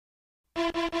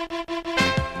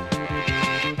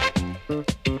Yo,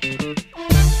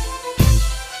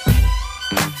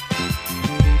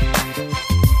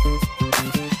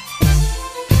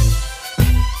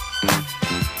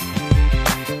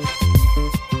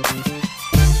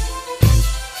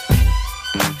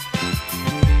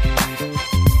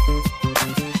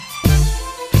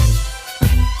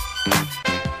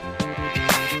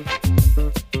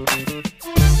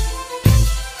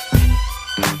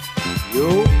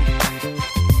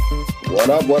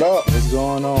 What up? what's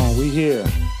going on? We here.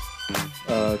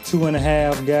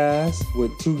 2.5 guys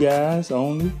with 2 guys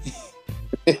only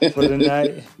for the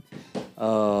night.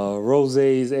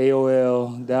 Rose's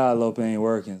AOL dial-up ain't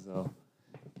working, so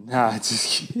nah,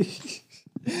 just kidding.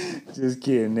 Just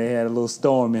kidding. They had a little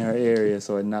storm in her area,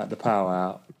 so it knocked the power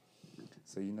out.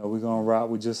 So we're gonna rock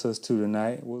with just us 2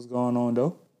 tonight. What's going on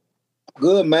though?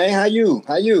 Good, man. How you?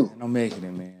 Man, I'm making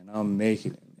it, man. I'm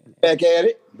making it, man. Back at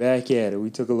it? Back at it. We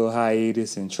took a little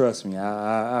hiatus, and trust me,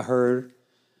 I heard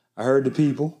the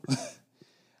people.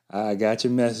 I got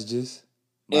your messages.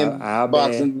 Our bad.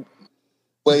 Boxing.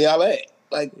 Where y'all at?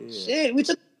 Like, shit, we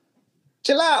took.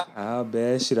 Chill out. Our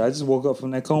bad shit. I just woke up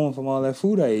from that coma from all that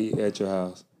food I ate at your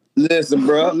house. Listen,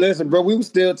 bro. We were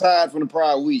still tired from the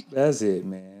prior week. That's it,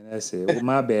 man. That's it. Well,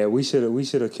 my bad. We should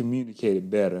have communicated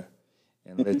better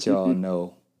and let y'all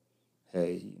know.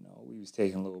 Hey, we was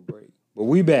taking a little break, but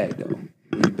we back though.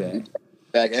 We back.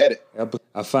 Back at it.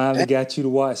 I finally got you to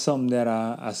watch something that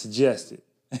I suggested.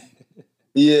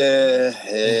 Yeah.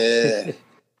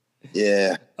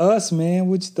 Us, man.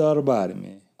 What you thought about it,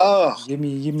 man? Oh, Give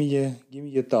me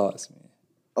your thoughts, man.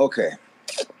 okay.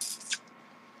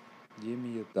 Give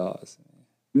me your thoughts,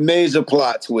 man. Major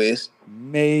plot twist.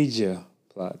 Major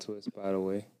plot twist, by the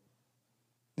way.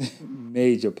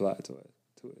 Major plot twist.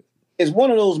 It's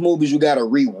one of those movies you got to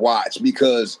rewatch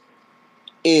because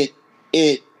it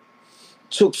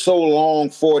took so long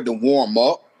for it to warm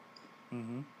up.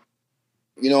 Mm-hmm.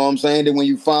 You know what I'm saying? That when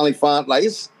you finally find, like,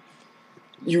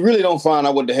 you really don't find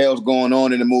out what the hell's going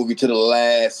on in the movie to the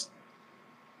last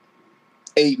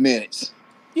 8 minutes.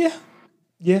 Yeah.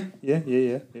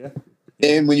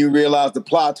 And when you realize the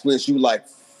plot twist, you like,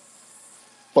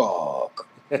 fuck.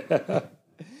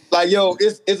 Like, yo,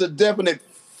 it's a definite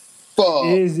fuck.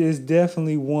 It's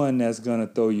definitely one that's gonna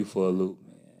throw you for a loop,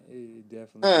 man. It's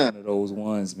definitely one of those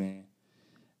ones, man.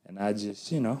 And I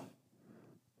just, I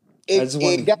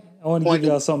want to give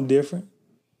y'all something different.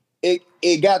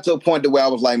 It got to a point where I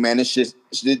was like, man, this shit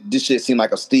seemed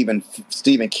like a Stephen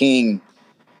King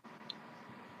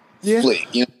flick.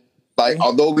 Like,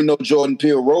 although we know Jordan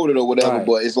Peele wrote it or whatever, right.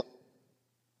 But it's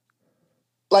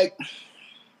like,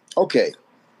 okay.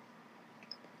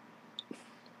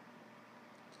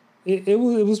 It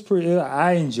was pretty.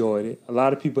 I enjoyed it. A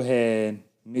lot of people had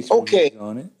mixed reviews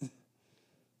on it.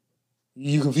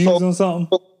 You confused on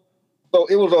something? So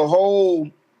it was a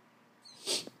whole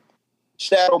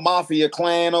Shadow Mafia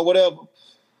clan or whatever.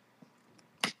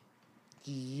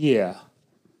 Yeah.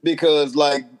 Because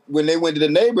like when they went to the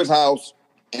neighbor's house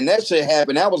and that shit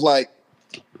happened, I was like,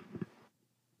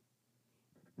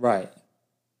 right.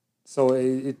 So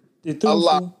it threw a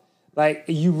lot. Like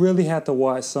you really have to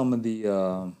watch some of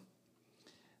the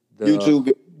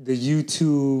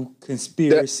YouTube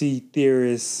conspiracy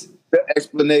theorists. The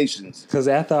explanations. Because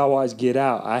after I watched Get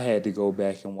Out, I had to go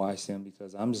back and watch them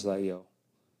because I'm just like, yo,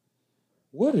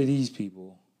 what are these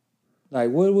people?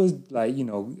 Like, what was, like,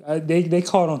 they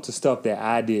caught on to stuff that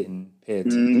I didn't pay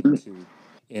attention to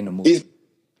in the movie.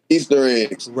 Easter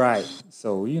eggs. Right.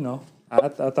 So, I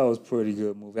thought it was a pretty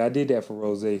good movie. I did that for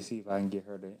Rose, see if I can get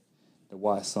her to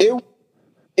watch something.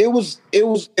 It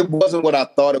wasn't what I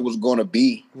thought it was going to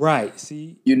be. Right.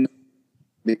 See?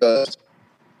 Because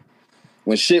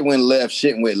when shit went left,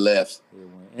 shit went left.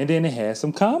 And then it had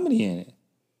some comedy in it.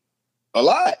 A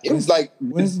lot. It was like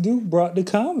Vince Duke brought the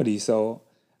comedy, so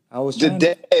I was trying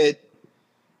the dad.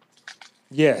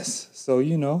 Yes. So,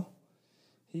 he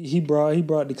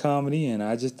brought the comedy in.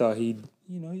 I just thought he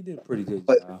did a pretty good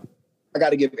job. I got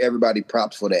to give everybody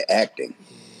props for their acting.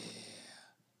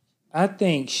 I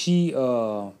think she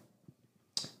went,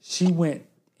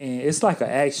 and it's like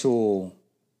I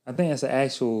think it's an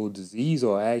actual disease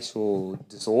or actual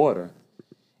disorder.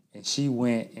 And she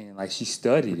went and like she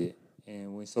studied it.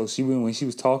 And when she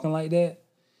was talking like that,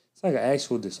 it's like an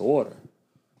actual disorder.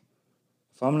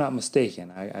 If I'm not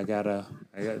mistaken,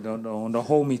 don't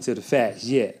hold me to the facts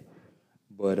yet.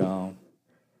 But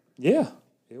yeah,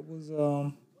 it was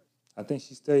I think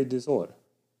she studied disorder.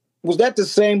 Was that the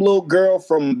same little girl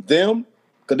from Them?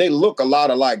 Because they look a lot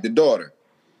alike, the daughter.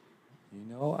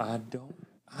 I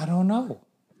don't know.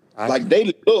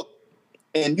 They look,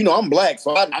 and I'm black,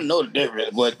 so I know the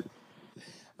difference. But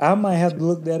I might have to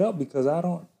look that up because I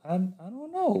I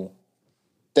don't know.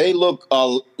 They look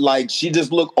like she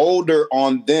just looked older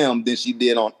on them than she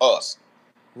did on us.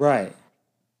 Right.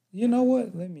 You know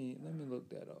what? Let me look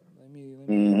that up.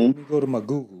 Mm-hmm. Let me go to my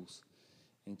Googles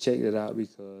and check that out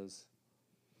because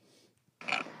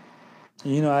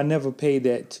I never paid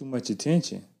that too much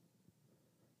attention.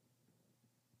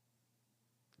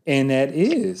 And that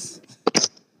is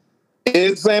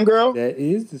the same girl? That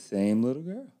is the same little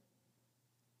girl.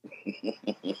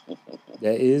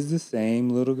 That is the same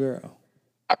little girl.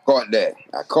 I caught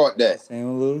that.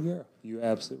 Same little girl. You're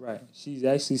absolutely right. She's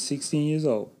actually 16 years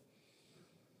old.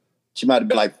 She might have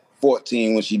been like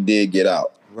 14 when she did get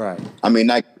out. Right. I mean,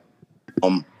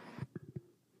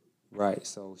 Right.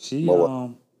 So she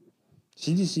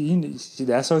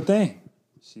that's her thing.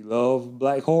 She loves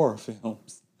black horror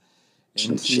films. She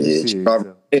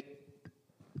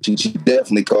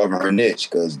definitely covered her niche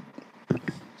because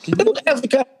that's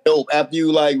kind of dope. After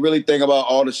you like really think about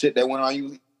all the shit that went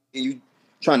on, you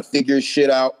trying to figure shit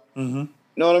out. Mm-hmm. You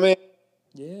know what I mean?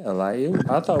 Yeah,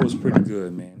 I thought it was pretty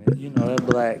good, man.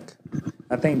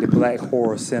 I think the black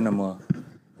horror cinema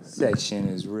section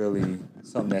is really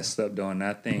something that's slept on. And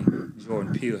I think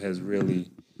Jordan Peele has really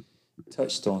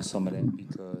touched on some of that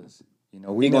because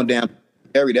we gonna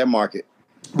carry that market.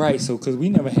 Right, so because we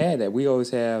never had that. We always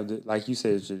have, like you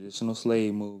said, traditional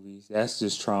slave movies. That's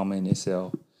just trauma in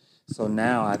itself. So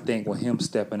now I think with him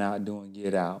stepping out doing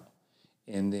Get Out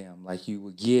and them, like you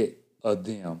would get a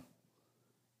them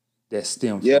that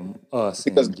stem from us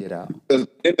and Get Out. Because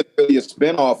it's really a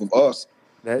spinoff of us.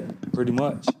 That pretty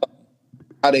much.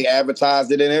 How they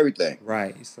advertised it and everything.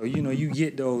 Right. So, you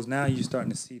get those. Now you're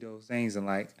starting to see those things. And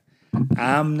like,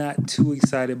 I'm not too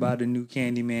excited about the new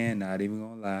Candyman. Not even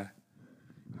going to lie.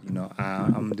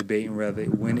 I'm debating whether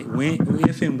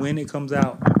if and when it comes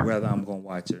out, whether I'm going to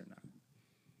watch it or not.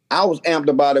 I was amped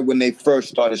about it when they first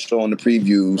started showing the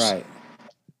previews. Right.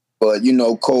 But,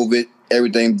 COVID,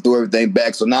 threw everything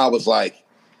back. So now it's like,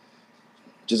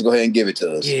 just go ahead and give it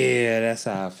to us. Yeah, that's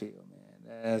how I feel, man.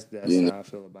 That's how I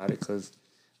feel about it. Because,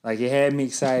 like, it had me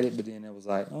excited, but then it was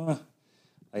like,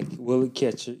 will it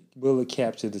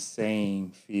capture the same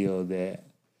feel that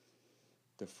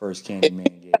the first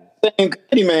Candyman gave? Same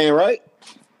Candyman, right?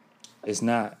 It's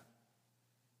not.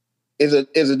 Is it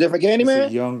a different Candyman?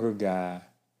 It's a younger guy.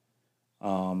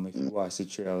 If you watch the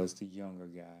trailer, it's the younger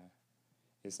guy.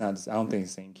 It's not. I don't think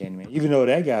it's the same Candyman, even though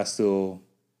that guy's still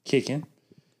kicking.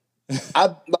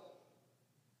 I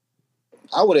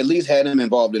would at least have him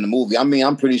involved in the movie. I mean,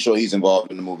 I'm pretty sure he's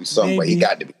involved in the movie some way. He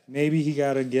got to be. Maybe he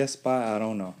got a guest spot. I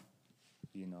don't know.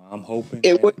 I'm hoping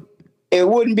it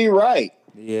wouldn't be right.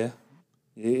 Yeah,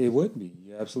 it wouldn't be.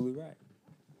 You're absolutely right.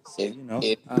 So,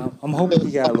 I'm hoping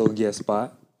he got a little guest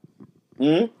spot.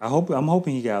 Mm-hmm. I'm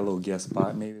hoping he got a little guest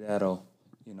spot. Maybe that'll,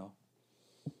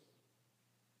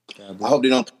 I hope they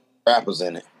don't put rappers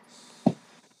in it.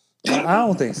 I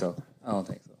don't think so.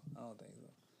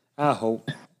 I hope.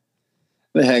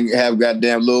 They have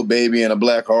goddamn Lil Baby in a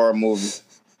black horror movie.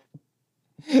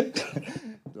 As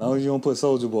long as you don't put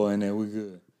Soulja Boy in there, we're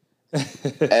good.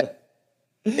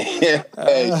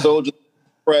 Hey, Soulja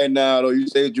right now, though. You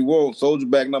say what you want. Soulja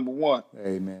back #1.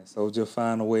 Hey, man. Soulja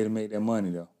find a way to make that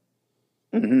money, though.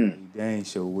 Mm-hmm. He dang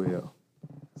sure will.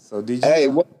 So did you... Hey,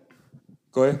 what?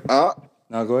 Go ahead.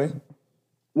 No, go ahead.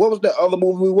 What was that other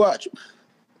movie we watched?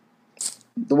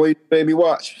 The way you made me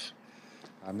watch.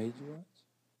 I made you watch?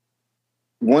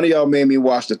 One of y'all made me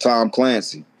watch the Tom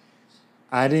Clancy.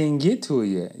 I didn't get to it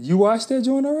yet. You watched that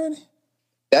joint already?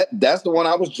 That's the one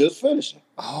I was just finishing.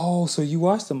 Oh, so you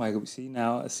watched the Michael?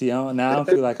 Now I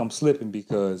feel like I'm slipping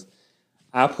because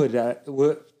I put that.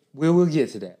 We'll get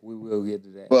to that. We will get to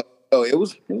that. But it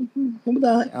was. I'm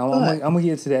gonna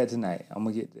get to that tonight.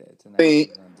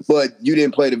 But you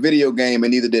didn't play the video game,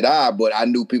 and neither did I. But I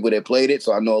knew people that played it,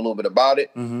 so I know a little bit about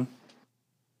it. Mm-hmm.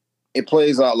 It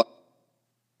plays out like,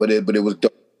 but it was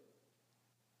dope.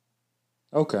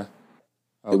 Okay.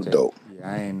 It was dope. Yeah,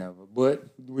 I ain't never. But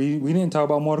we didn't talk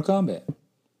about Mortal Kombat.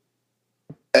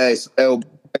 As El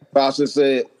Foster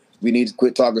said, we need to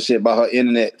quit talking shit about her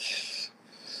internet.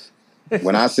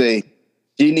 When I say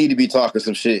she need to be talking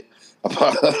some shit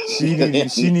about her. She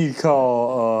need to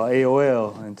call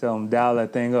AOL and tell them dial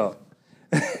that thing up.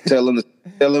 Tell them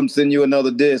to send you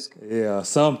another disc. Yeah,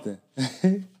 something.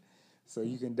 So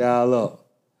you can dial up.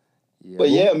 Yeah, but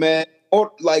yeah, man.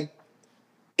 Or like,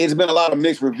 it's been a lot of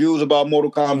mixed reviews about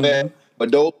Mortal Kombat,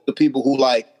 but those are the people who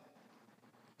like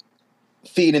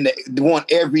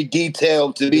want every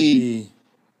detail to be.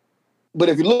 But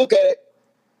if you look at it,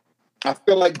 I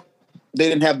feel like they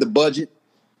didn't have the budget.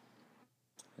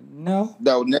 No.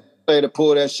 That would necessary to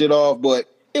pull that shit off, but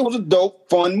it was a dope,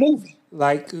 fun movie.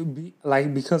 like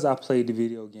because I played the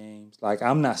video games, like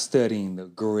I'm not studying the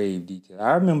grave detail.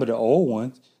 I remember the old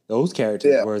ones; those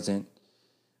characters Yeah.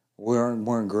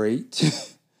 weren't great.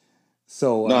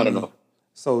 So I No, no, mean, no.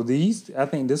 so these I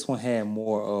think this one had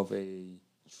more of a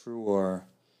truer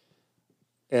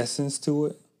essence to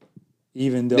it,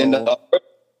 even Then the though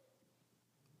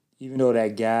even though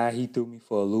that guy he threw me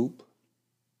for a loop.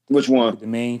 which one? The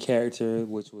main character,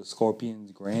 which was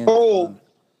Scorpion's Cole. grandson.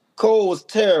 Cole was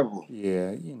terrible.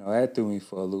 Yeah, that threw me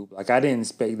for a loop. Like I didn't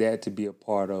expect that to be a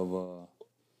part of.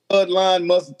 Bloodline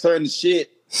must have turned to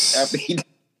shit after he.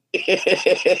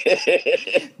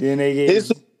 Then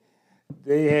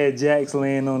they had Jax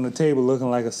laying on the table looking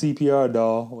like a CPR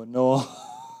doll with no.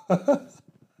 I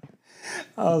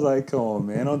was like, come on,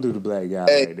 man, don't do the black guy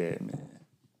like that, man.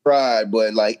 Tried,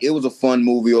 but like it was a fun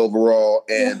movie overall,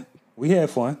 and we had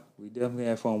fun. We definitely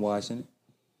had fun watching it.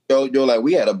 Yo, like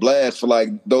we had a blast for like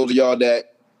those of y'all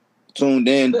that tuned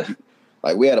in.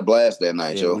 Like we had a blast that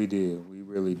night, Yeah, yo. we did. We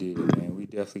really did, man. We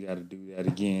definitely got to do that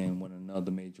again when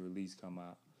another major release come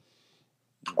out.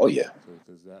 Oh yeah,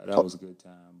 because that was a good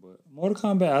time. But Mortal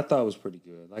Kombat, I thought was pretty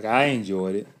good. Like I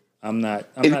enjoyed it. I'm not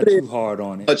too hard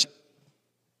on it.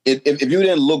 If you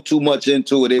didn't look too much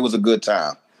into it, it was a good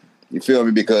time. You feel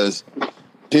me? Because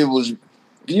people was,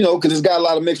 because it's got a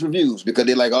lot of mixed reviews because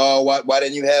they're like, oh, why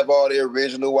didn't you have all the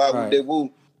original? Why would they woo?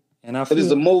 And I feel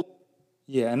it's a movie.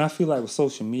 Yeah, and I feel like with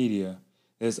social media,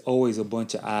 there's always a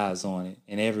bunch of eyes on it,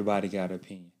 and everybody got an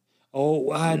opinion. Oh,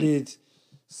 why did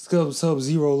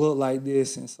Sub-Zero look like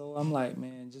this? And so I'm like,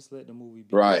 man, just let the movie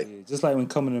be. Right. Just like when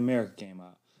Coming to America came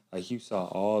out, like you saw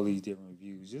all these different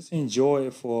reviews. Just enjoy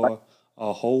it for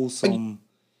a wholesome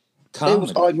comedy. They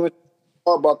was arguing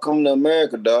about Coming to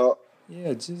America, dog.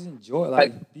 Yeah, just enjoy it.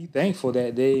 Like be thankful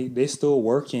that they still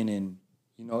working, and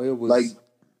it was like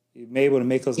it may able to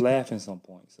make us laugh at some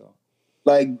point. So.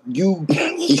 Like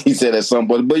he said at some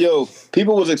point, but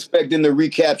people was expecting to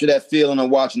recapture that feeling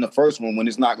of watching the first one when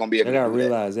it's not going to be able to do that. I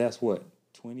realize that's what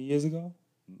 20 years ago,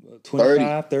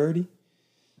 25, 30.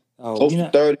 Oh, close to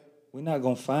 30. We're not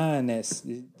going to find that.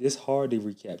 It's hard to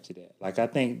recapture that. Like I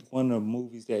think one of the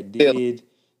movies that did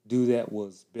do that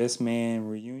was Best Man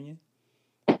Reunion.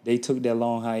 They took that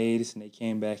long hiatus and they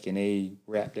came back and they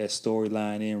wrapped that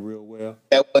storyline in real well.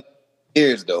 That was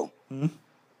years though. Hmm?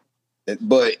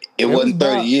 But it wasn't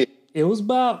 30 years. It was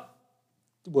about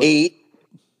 8.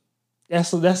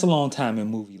 That's a long time in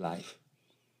movie life.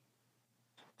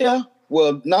 Yeah.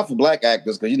 Well, not for black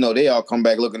actors because they all come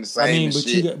back looking the same.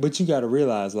 But you got to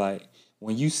realize, like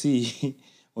when you see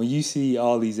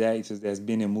all these actors that's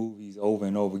been in movies over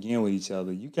and over again with each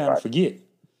other, you kind of forget.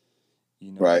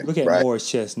 Right. Look at Morris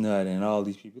Chestnut and all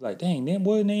these people. Like, dang,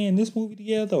 wasn't they in this movie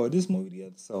together or this movie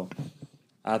together? So.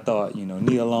 I thought,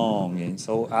 Nia Long, and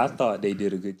so I thought they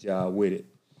did a good job with it,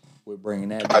 with bringing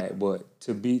that back. But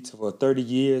for 30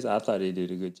 years, I thought they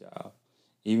did a good job.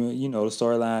 Even, the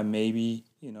storyline, maybe,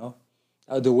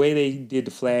 the way they did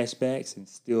the flashbacks and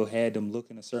still had them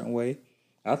looking a certain way,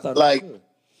 I thought it was good.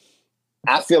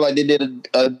 I feel like they did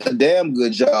a damn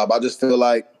good job. I just feel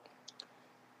like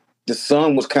the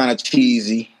son was kind of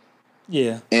cheesy.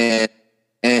 Yeah. And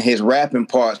his rapping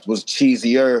parts was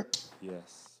cheesier.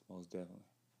 Yes, most definitely.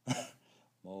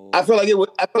 I feel like it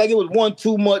was one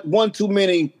too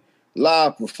many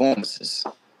live performances.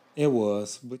 It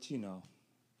was, but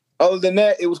other than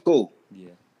that, it was cool.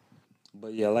 Yeah,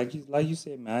 but yeah, like you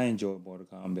said, man, I enjoyed Mortal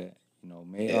Kombat.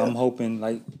 I'm hoping,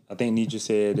 like I think Nidra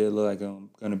said, it look like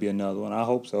gonna be another one. I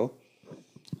hope so.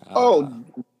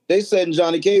 They setting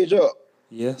Johnny Cage up.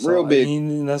 Yeah, so, real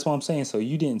big. That's what I'm saying. So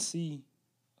you didn't see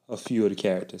a few of the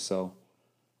characters, so.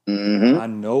 Mm-hmm. I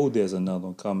know there's another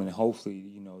one coming, and hopefully,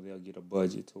 they'll get a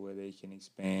budget to where they can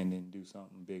expand and do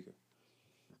something bigger.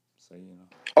 So,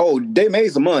 Oh, they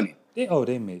made some money. They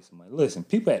made some money. Listen,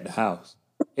 people at the house,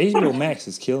 HBO Max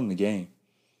is killing the game.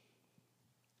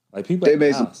 Like people at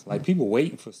the house, like people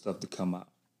waiting for stuff to come out.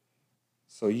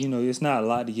 So it's not a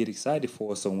lot to get excited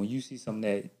for. So when you see something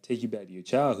that take you back to your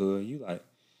childhood, you like,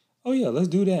 oh yeah, let's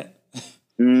do that.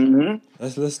 Mm-hmm.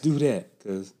 Let's do that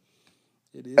because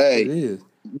it is. It is.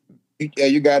 Yeah,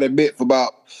 you got to admit, for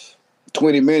about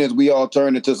 20 minutes, we all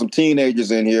turned into some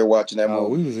teenagers in here watching that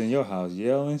movie. We was in your house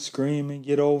yelling, screaming,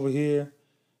 get over here.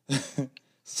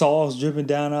 Sauce dripping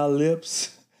down our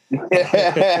lips.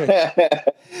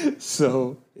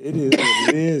 So, it is what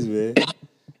it is, man.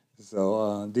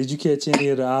 So, did you catch any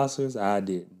of the Oscars? I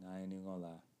didn't. I ain't even gonna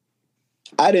lie.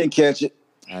 I didn't catch it.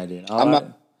 I didn't.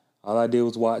 All I did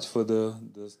was watch for the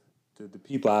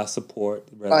people I support,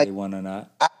 whether they won or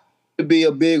not. To be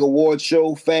a big award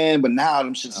show fan, but now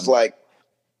them shit's like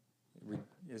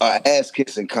an ass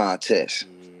kissing contest. Yeah,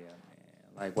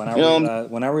 man. Like when You know,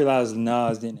 I realized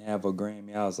Nas didn't have a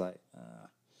Grammy, I was like,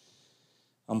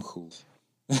 I'm cool.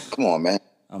 come on, man.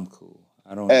 I'm cool.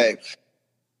 I don't. Hey,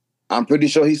 I'm pretty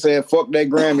sure he said fuck that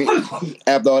Grammy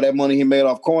after all that money he made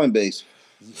off Coinbase.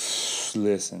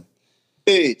 Listen,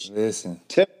 Bitch, listen.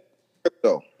 tell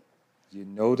crypto. You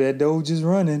know that Doge is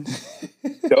running.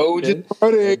 Doge is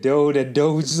running. That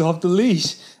Doge is off the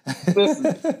leash.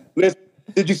 Listen.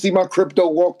 Did you see my crypto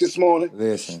walk this morning?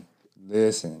 Listen,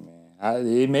 man.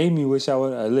 It made me wish I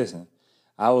would listen.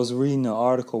 I was reading an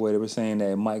article where they were saying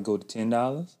that it might go to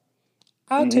 $10.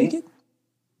 I'll take it.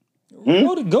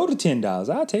 Go to $10.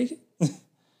 I'll take it.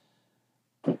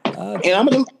 And I'm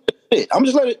gonna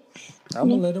just let it. I'm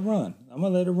gonna let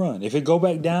it run. If it go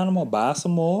back down, I'm gonna buy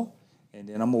some more, and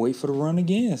then I'm gonna wait for the run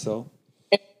again. So,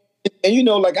 and you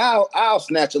know, like I'll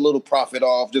snatch a little profit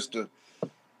off just to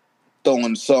throw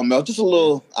in something else, just a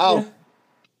little.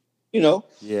 You know.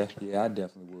 Yeah, I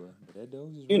definitely would. But that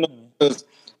Doge is running, running, because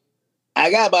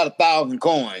I got about 1,000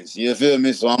 coins. You feel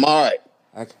me? So I'm all right.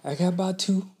 I got about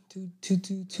two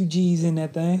G's in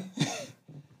that thing.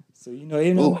 So you know,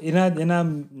 and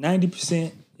I'm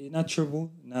 90%, not triple.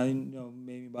 Now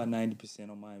maybe about 90%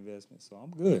 on my investment. So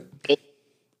I'm good.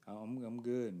 I'm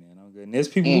good, man. I'm good. And there's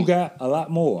people who got a lot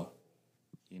more.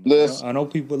 You know, I know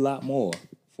people a lot more.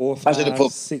 4,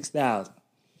 5, 6,000.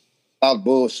 All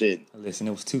bullshit. Listen,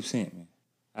 it was 2 cents, man.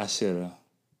 I should have.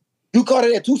 You caught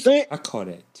it at 2 cents? I caught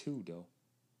it at 2 though.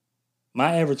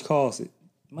 My average cost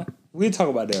we'll talk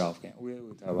about that off camera.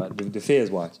 We'll talk about the Feds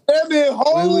watching. That man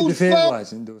whole the Feds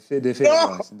watching. The Feds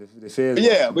watching. The Feds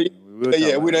watching. We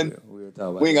done. We'll talk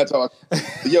about. We ain't gotta talk.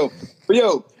 Yo.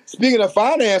 Speaking of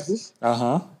finances.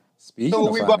 Speaking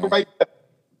of finances. Right there.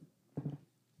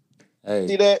 Hey.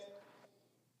 See that?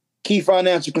 Key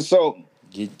financial consultant.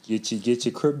 Get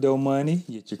your crypto money.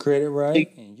 Get your credit right,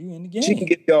 and you in the game. She can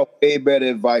give y'all way better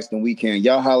advice than we can.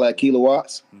 Y'all holla at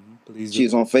Kilowatts. Please.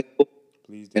 She's on Facebook.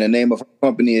 Please do. And the name of her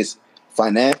company is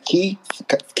Key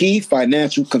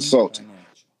Financial Consulting,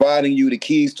 providing you the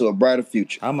keys to a brighter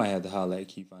future. I might have to holler at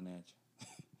Key Financial.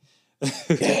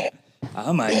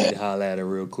 I might need to holler at her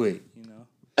real quick.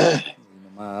 I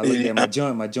looked at my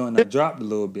joint. I dropped a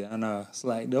little bit, and I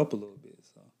slacked up a little bit.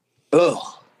 So, I'm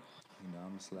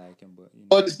slacking, but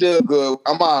it's still good.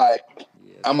 I'm all right.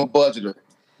 Yeah, I'm a budgeter.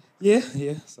 Yeah.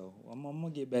 So I'm gonna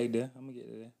get back there. I'm gonna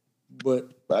get there.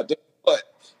 But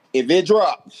if it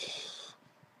drops,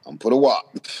 I'm put a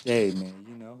walk. Hey man,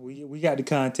 we got the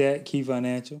contact, Key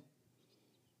Financial.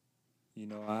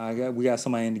 We got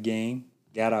somebody in the game.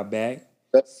 Got our back.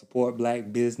 Support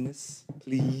black business,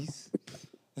 please.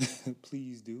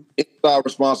 Please do. It's our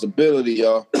responsibility,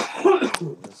 y'all. Yes,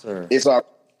 sir. It's our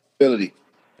responsibility.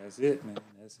 That's it, man.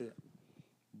 That's it.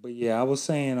 But yeah, I was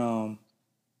saying,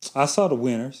 I saw the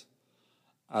winners.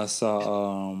 I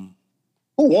saw who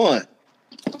won?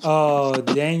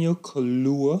 Daniel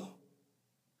Kaluuya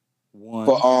won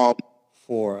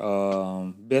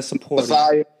for best supporting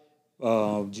Messiah.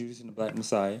 Judas and the Black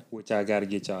Messiah, which I gotta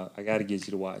get y'all. I gotta get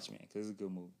you to watch, man, because it's a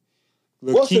good movie.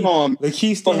 What's it on?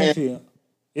 Lakeith Stanfield.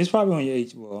 It's probably on your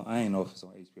Well, I ain't know if it's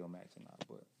on HBO Max or not,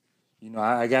 but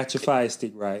I got your Fire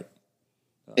Stick right.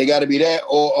 It got to be that,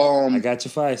 or I got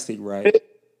your Fire Stick right.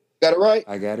 Got it right.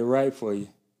 I got it right for you.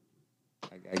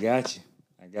 I got you.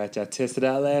 I tested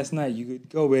out last night. You good to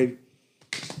go, baby.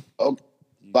 Okay.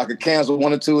 If I could cancel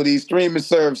one or two of these streaming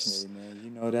services. Hey,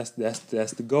 man, that's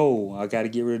the goal. I got to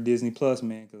get rid of Disney Plus,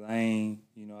 man, because I ain't,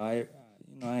 I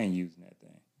ain't using that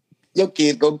thing. Your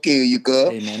kids go kill you,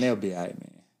 cuz. Hey, man, they'll be all right, man.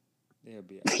 They'll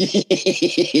be all right.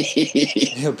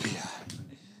 They'll be all right.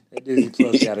 That Disney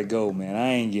Plus got to go, man. I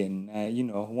ain't getting,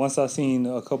 once I seen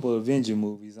a couple of Avenger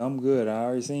movies, I'm good. I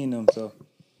already seen them, so.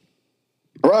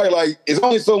 Right, like, it's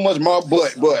only so much more,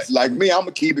 but like me, I'm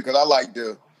going to keep it because I like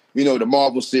the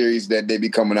Marvel series that they be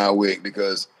coming out with,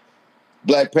 because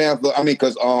Black Panther,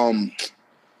 because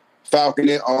Falcon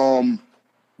and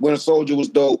Winter Soldier was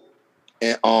dope,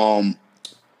 and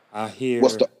I hear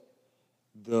what's the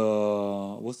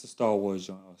Star Wars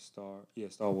joint? Star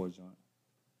Wars joint.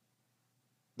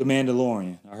 The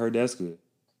Mandalorian. I heard that's good.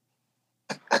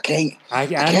 I can't.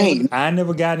 I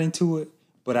never got into it,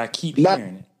 but I keep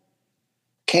hearing it.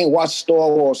 Can't watch Star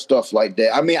Wars stuff like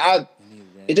that.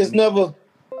 It just never.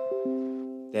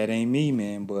 That ain't me,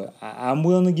 man. But I'm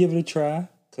willing to give it a try,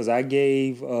 because I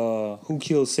gave Who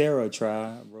Killed Sarah a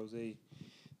try. Rose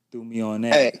threw me on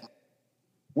that. Hey,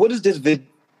 what is this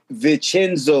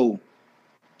Vincenzo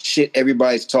shit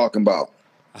everybody's talking about?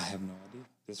 I have no idea.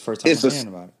 This is the first time I'm hearing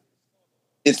about it.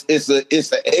 It's an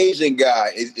Asian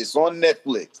guy. It's on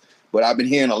Netflix, but I've been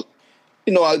hearing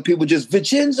people just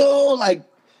Vincenzo, like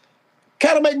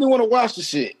kind of make me want to watch the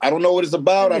shit. I don't know what it's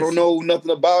about. I don't know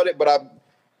nothing about it, but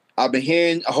I've been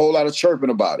hearing a whole lot of chirping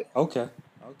about it. Okay.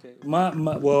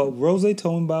 Well, Rose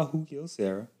told me about Who Killed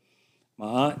Sarah. My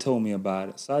aunt told me about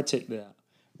it, so I checked it out.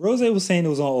 Rose was saying it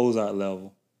was on Ozark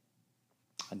level.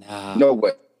 Nah. No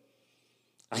way.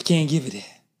 I can't give it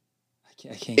that.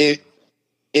 I can't.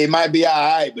 It might be all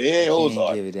right, but it ain't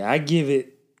Ozark. Give it that. I give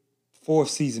it fourth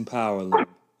season power level.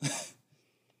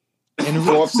 And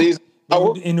fourth season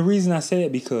power? And the reason I say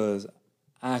it because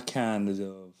I kind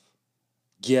of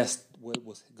guessed what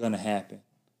was going to happen.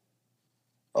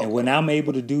 Okay. And when I'm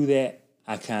able to do that,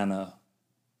 I kind of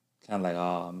like,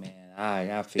 oh man,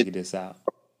 I figured this out.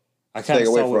 I kind of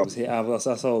saw what was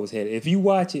I saw what was headed. If you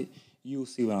watch it, you'll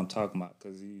see what I'm talking about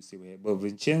because you see what. But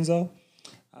Vincenzo,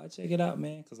 I'll check it out,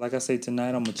 man. Because like I say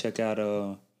tonight, I'm gonna check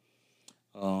out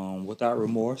Without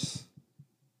Remorse.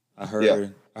 I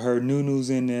heard Nunu's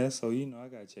in there, so I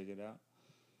gotta check it out.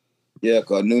 Yeah,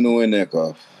 cause Nunu in there,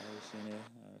 cause.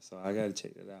 So I gotta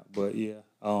check it out. But yeah,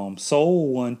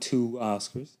 Soul won 2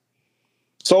 Oscars.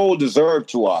 Soul deserved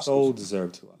 2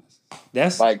 Oscars.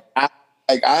 That's I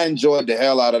enjoyed the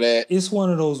hell out of that. It's one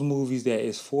of those movies that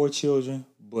is for children,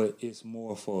 but it's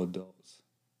more for adults.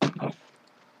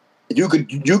 You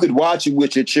could watch it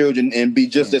with your children and be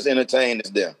just as entertained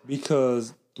as them.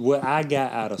 Because what I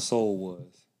got out of Soul was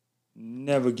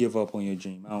never give up on your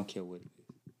dream. I don't care what it is.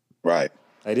 Right.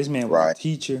 Like this man was a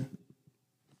teacher.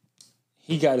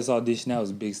 He got his audition. That was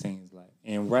the biggest thing in his life.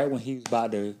 And right when he was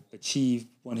about to achieve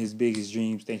one of his biggest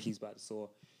dreams, think he's about to soar,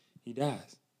 he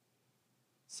dies.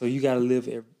 So you got to live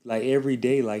every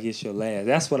day like it's your last.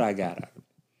 That's what I got out of it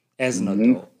as an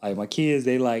adult. Like my kids,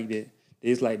 they liked it. They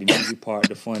just like the music part,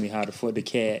 the funny, how the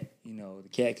cat, the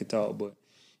cat could talk. But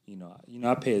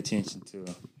I pay attention to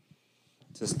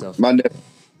stuff. My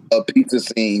a pizza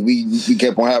scene. We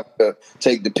kept on having to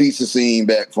take the pizza scene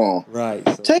back from him. Right.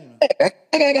 So,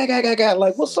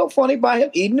 like what's so funny about him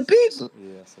eating the pizza?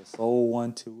 Yeah. So Soul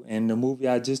 1, 2, and the movie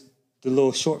the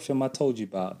little short film I told you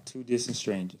about, Two Distant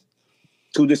Strangers.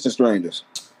 2 Distant Strangers.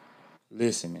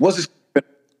 Listen, man. What's his?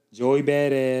 Joey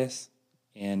Badass,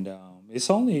 and it's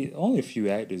only a few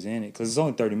actors in it because it's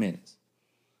only 30 minutes.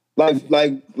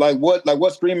 Like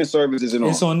what streaming service is it on?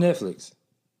 It's on Netflix.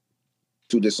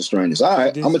 2 Distant Strangers. All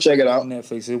right, I'm gonna check it out. On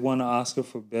Netflix. It won an Oscar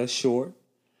for Best Short,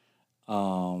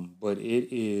 but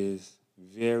it is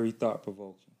very thought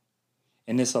provoking,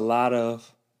 and there's a lot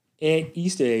of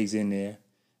Easter eggs in there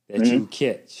that you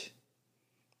catch.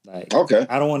 Like, okay,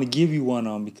 I don't want to give you one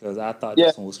on because I thought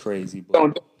this one was crazy.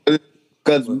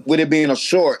 Because with it being a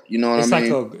short, you know what I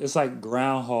mean? It's like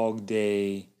Groundhog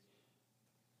Day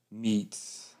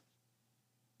meets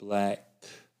Black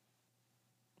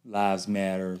Lives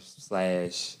Matter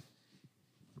 /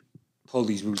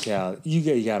 police brutality.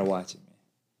 You got to watch it, man.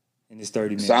 And it's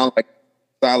 30 minutes. Sound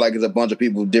like it's a bunch of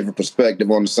people with different perspective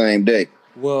on the same day.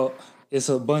 Well, it's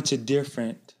a bunch of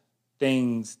different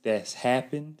things that's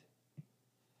happened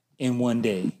in one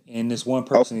day, and this one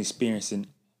person experiencing.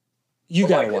 You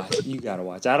gotta watch. You gotta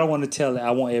watch. I don't want to tell it.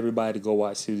 I want everybody to go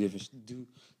watch Two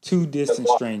Distant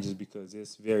Strangers because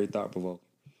it's very thought provoking.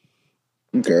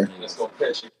 Okay. It's gonna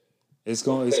catch you. It's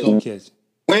gonna catch you.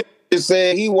 When he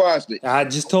said he watched it, I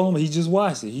just told him he just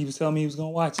watched it. He was telling me he was gonna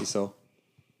watch it, so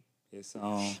it's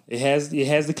it has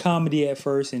the comedy at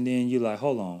first, and then you're like,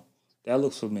 hold on, that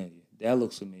looks familiar.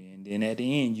 And then at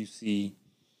the end you see.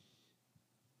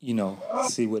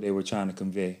 See what they were trying to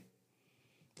convey.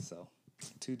 So,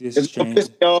 Two Distant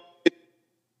Strangers.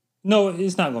 No,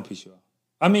 it's not gonna piss you off.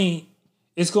 I mean,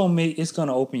 it's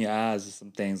gonna open your eyes to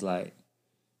some things like,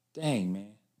 dang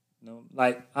man,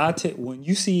 when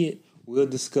you see it, we'll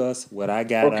discuss what I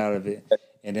got out of it,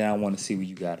 and then I want to see what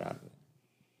you got out of it.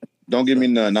 Don't give me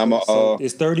none.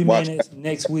 It's 30 minutes.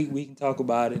 Next week we can talk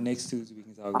about it. Next Tuesday we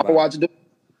can talk about it. I'm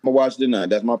gonna watch it tonight.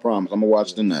 That's my promise. I'm gonna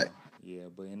watch it tonight. Yeah,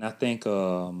 and I think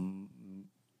another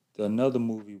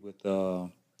movie with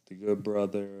the good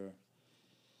brother,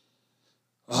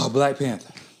 Black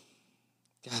Panther.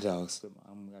 God, dogs, I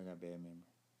got bad memory.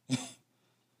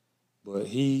 But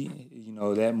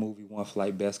that movie won for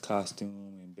like best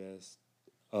costume and best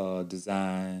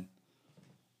design.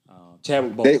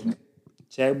 Chadwick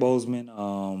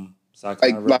Boseman, South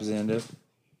Carolina representative.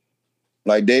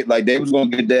 Like they was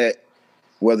gonna get that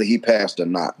whether he passed or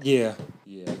not. Yeah.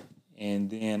 And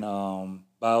then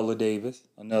Viola Davis,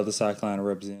 another South Carolina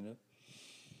representative.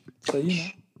 So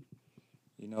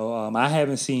I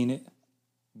haven't seen it,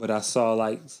 but I saw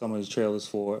like some of the trailers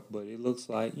for it. But it looks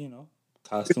like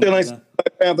costume. Still ain't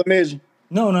Black Panther mission.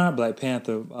 No, not Black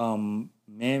Panther.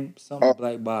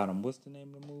 Black Bottom. What's the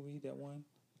name of the movie that one?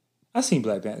 I seen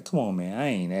Black Panther. Come on, man, I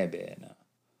ain't that bad now.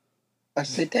 I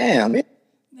said, damn. Man.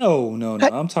 No.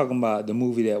 I'm talking about the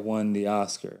movie that won the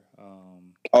Oscar.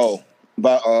 Oh,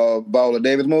 about Viola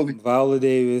Davis movie. Viola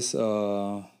Davis,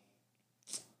 Mama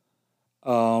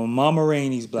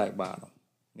Rainey's Black Bottom.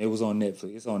 It was on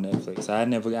Netflix. It's on Netflix. I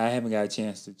haven't got a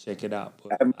chance to check it out,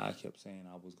 but I kept saying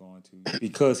I was going to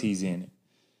because he's in it.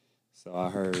 So I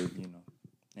heard,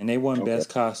 and they won best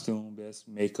costume, best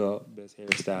makeup, best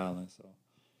hairstyling. So,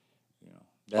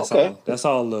 that's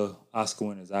all the Oscar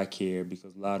winners I care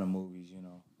because a lot of movies,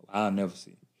 I'll never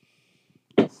see.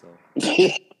 So,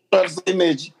 yeah,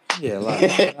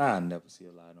 I'll never see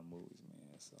a lot of movies,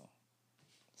 man.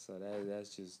 So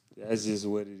that's just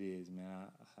what it is, man.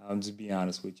 I'll just be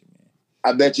honest with you, man.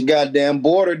 I bet you goddamn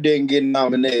Border didn't get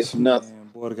nominated for nothing. Man,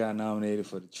 Border got nominated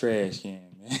for the trash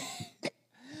can, man.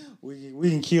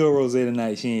 we can kill Rose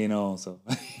tonight. She ain't on, so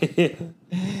she gonna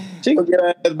get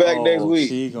her ass back next week.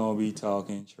 She gonna be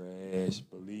talking trash.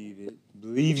 Believe it.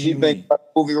 Believe she think about the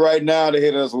movie right now to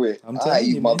hit us with. I'm telling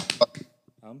you, man.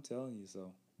 I'm telling you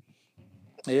so.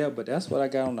 Yeah, but that's what I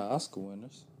got on the Oscar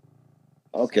winners.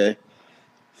 Okay.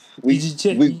 You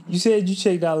said you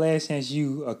checked out Last Chance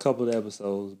U a couple of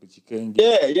episodes, but you couldn't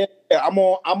get Yeah. I'm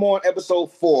on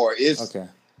episode 4. It's okay.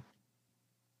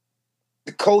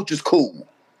 The coach is cool.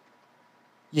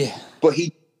 Yeah. But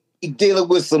he dealing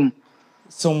with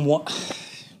someone.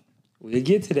 We'll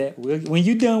get to that. When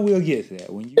you're done, we'll get to that.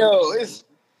 It's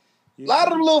a lot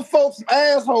of them little folks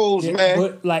assholes, man.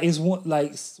 But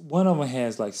one of them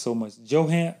has like so much. Joe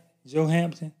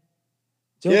Hampton.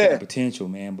 Joe got potential,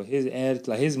 man, but his attitude,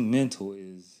 like his mental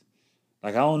is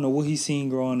like I don't know what he's seen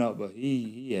growing up, but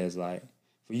he has like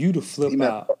for you to flip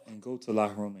out and go to the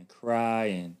locker room and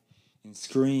cry and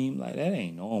scream, like that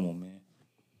ain't normal, man.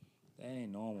 That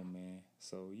ain't normal, man.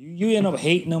 So you end up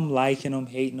hating him, liking him, and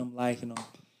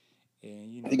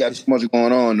he got too much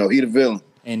going on though. He the villain.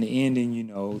 And the ending,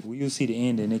 when you see the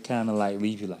ending, it kind of like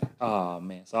leave you like, oh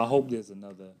man. So I hope there's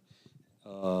another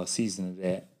season of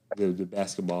that, the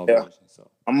basketball version. So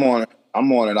I'm on it.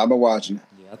 I've been watching.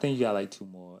 Yeah, I think you got like 2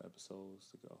 more episodes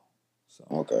to go. So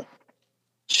okay.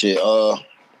 Shit.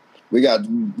 We got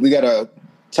a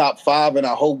top 5, and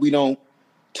I hope we don't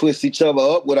twist each other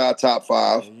up with our top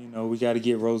 5. Yeah, we got to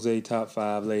get Rose top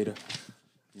 5 later.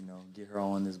 Get her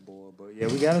on this board. But yeah,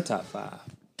 we got a top 5.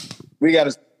 We got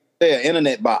to say an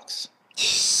internet box.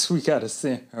 We got to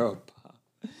send her a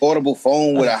portable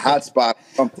phone with a hotspot.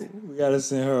 We got to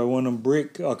send her one of them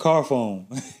car phone.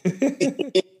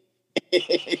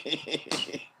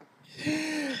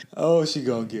 Oh, she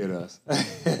gonna get us.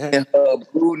 And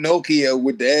blue Nokia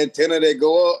with the antenna that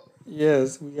go up.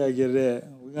 Yes, we gotta get that.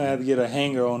 We're gonna have to get a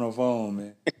hanger on her phone,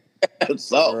 man.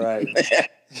 So right.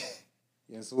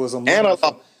 Yes, with some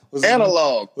analog. With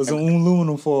some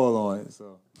aluminum foil on it.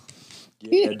 So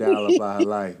get that dial up by her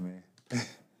life, man.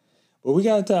 But we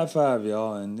got a top 5,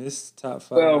 y'all, and this top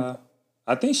 5,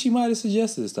 I think she might have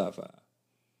suggested this top 5.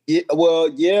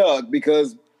 Yeah,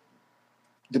 because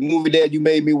the movie that you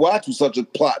made me watch was such a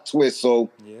plot twist. So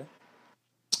yeah.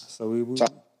 So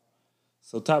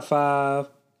top 5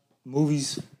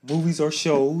 movies or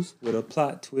shows with a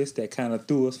plot twist that kind of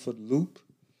threw us for the loop.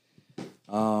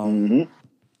 How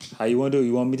you want to do it?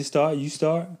 You want me to start? You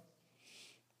start?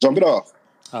 Jump it off.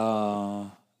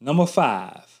 Number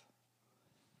 5.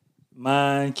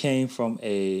 Mine came from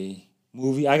a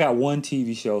movie. I got one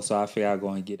TV show, so I figured I'd go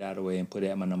and get out of the way and put it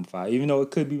at my number 5, even though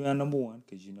it could be my number 1,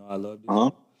 because I love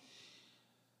this.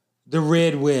 The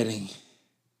Red Wedding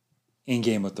in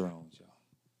Game of Thrones, y'all.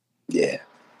 Yeah.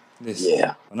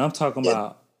 Listen, when I'm talking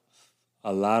about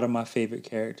a lot of my favorite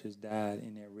characters died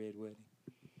in that Red Wedding.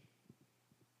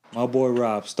 My boy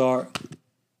Robb Stark,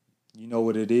 you know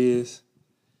what it is.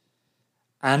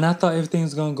 And I thought everything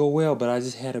was going to go well, but I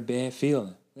just had a bad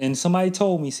feeling. And somebody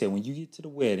told me, said, when you get to the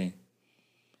wedding,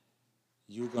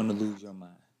 you're going to lose your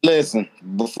mind. Listen,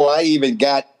 before I even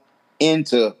got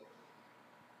into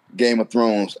Game of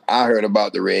Thrones, I heard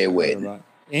about the Red Wedding.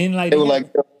 And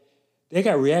they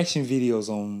got reaction videos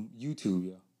on YouTube,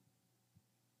 yo.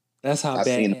 That's how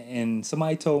bad. And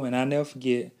somebody told me, and I never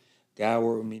forget, a guy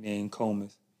worked with me named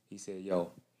Comas. He said,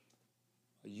 yo,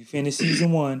 you finish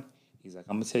season 1. He's like,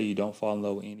 I'm going to tell you, don't fall in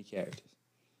love with any characters.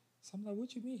 So I'm like,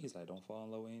 what you mean? He's like, don't fall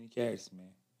in love with any characters, man.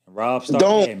 And Robb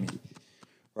Stark had me.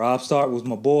 Robb Stark was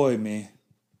my boy, man.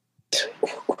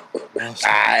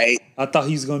 I thought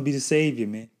he was going to be the savior,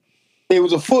 man. It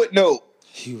was a footnote.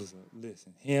 He was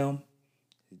him,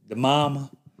 the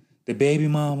mama, the baby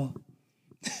mama,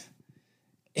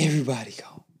 everybody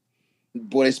gone.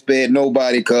 Boy, they spared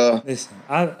nobody, cuz. Listen,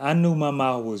 I knew my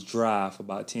mouth was dry for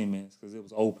about 10 minutes because it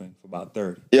was open for about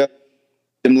 30. Yep.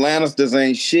 Them Lannisters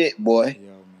ain't shit, boy.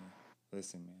 Yo, man.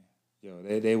 Listen, man. Yo,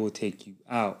 they will take you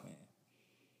out, man.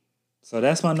 So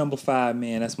that's my number 5,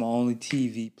 man. That's my only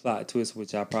TV plot twist,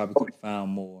 which I probably could have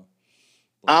found more.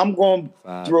 I'm going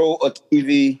to throw a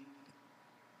TV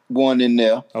one in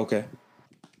there. Okay.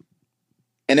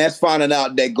 And that's finding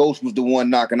out that Ghost was the one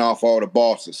knocking off all the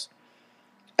bosses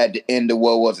at the end of,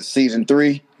 what was it, season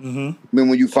 3? Mm-hmm. I mean,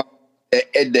 when you find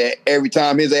that every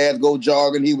time his ass go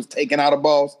jogging, he was taking out a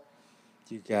boss.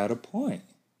 You got a point.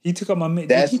 He took out my man.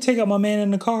 Did he take out my man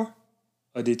in the car?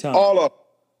 Or did Tom? All of them.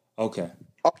 Okay.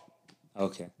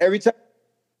 Okay. Every time.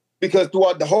 Because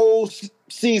throughout the whole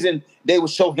season, they would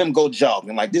show him go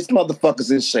jogging. Like, this motherfucker's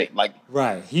in shape. Like,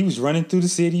 right. He was running through the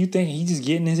city. You think he just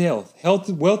getting his health. Health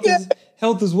is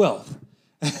wealth.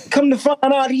 Come to find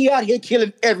out, he out here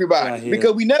killing everybody.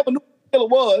 Because we never knew who the killer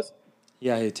was.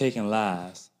 He out here taking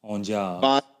lives on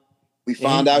jobs. We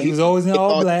found out he was always in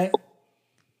all black.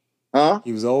 Huh?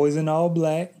 He was always in all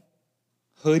black.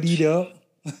 Hoodied up.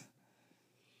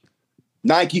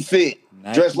 Nike fit.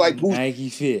 Dressed like Pooh. Nike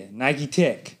fit. Nike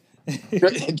Tech.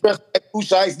 Dressed like Pooh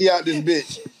Shiesty out this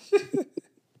bitch.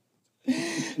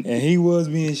 And he was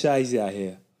being shiesty out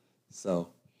here. So.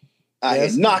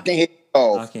 Knocking his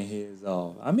off. Knocking his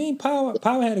off. I mean, Power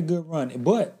had a good run.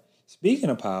 But speaking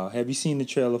of Power, have you seen the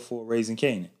trailer for Raising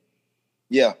Kanan?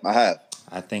 Yeah, I have.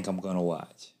 I think I'm going to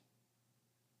watch.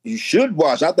 You should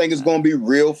watch. I think it's going to be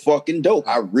real fucking dope.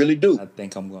 I really do. I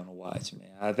think I'm going to watch, man.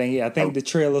 I think the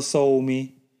trailer sold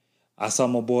me. I saw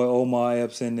my boy Omar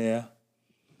Epps in there.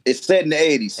 It's set in the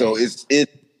 80s, so it's.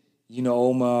 You know,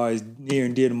 Omar is near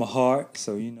and dear to my heart,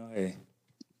 so, you know, hey,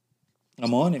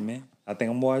 I'm on it, man. I think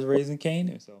I'm watching Raising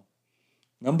Kanan, so.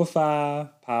 Number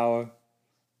 5, Power,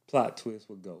 plot twist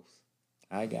with Ghost.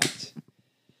 I got you.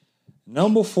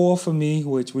 Number 4 for me,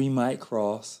 which we might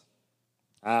cross.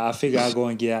 I figure I'll go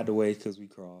and get out the way because we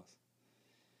cross.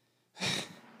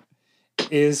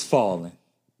 Is Fallen.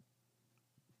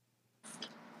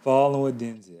 Fallen with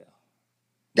Denzel.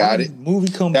 Got it.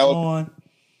 Movie comes on.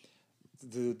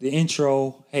 The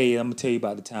intro, hey, I'm going to tell you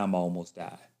about the time I almost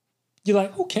died. You're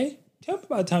like, okay, tell me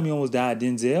about the time you almost died,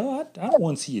 Denzel. I don't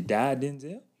want to see you die,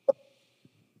 Denzel.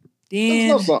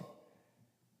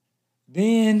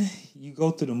 Then you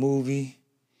go through the movie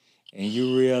and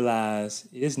you realize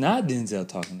it's not Denzel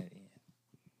talking at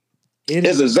the end.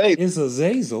 It's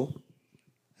Azazel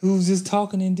who's just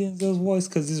talking in Denzel's voice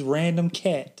because this random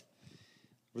cat,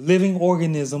 living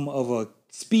organism of a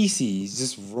species,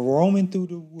 just roaming through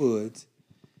the woods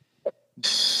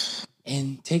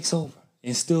and takes over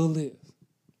and still lives.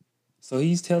 So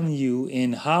he's telling you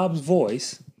in Hobbs'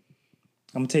 voice,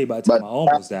 I'm going to tell you about the time I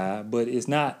almost died, but it's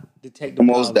not Detective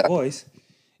Hobbs' voice,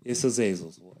 it's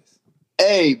Azazel's voice.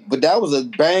 Hey, but that was a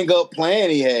bang-up plan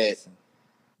he had.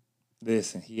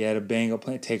 Listen, he had a bang-up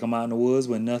plan. Take him out in the woods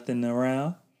with nothing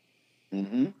around.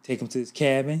 Mm-hmm. Take him to his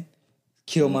cabin.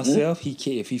 Kill myself.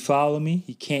 If he follow me,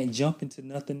 he can't jump into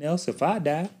nothing else. If I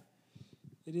die,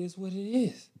 it is what it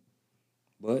is.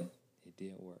 But it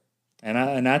did work. And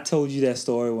I told you that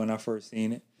story when I first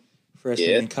seen it. Freshman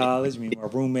in college, me and my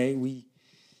roommate, we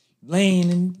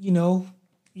laying in, you know,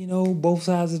 both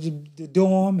sides of the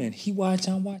dorm, and he watch,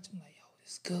 I'm watching, like, yo,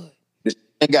 this is good. This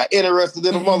got interested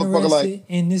in a motherfucker like.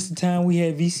 And this is the time we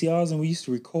had VCRs and we used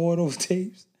to record those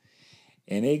tapes.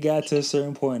 And it got to a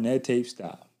certain point and that tape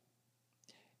stopped.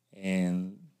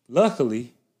 And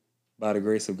luckily, by the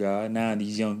grace of God, now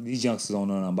these youngsters don't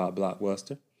know nothing about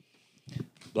Blockbuster.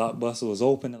 Blockbuster was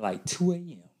open at like 2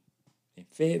 a.m. in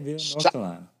Fayetteville, North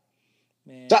Carolina.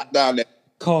 Man, shot down there.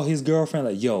 Call his girlfriend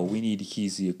like, yo, we need the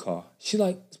keys to your car. She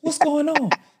like, what's going on?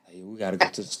 Like, we gotta go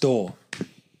to the store.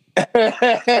 On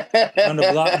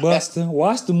the Blockbuster,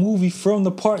 watch the movie from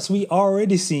the parts we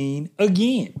already seen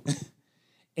again,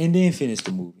 and then finish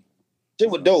the movie. Shit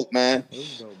was dope, man.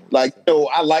 Like,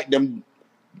 I like them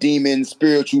demon,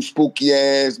 spiritual, spooky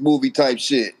ass movie type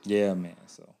shit. Yeah, man.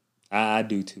 So I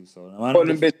do too. So I'm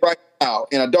putting them bitch right now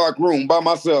in a dark room by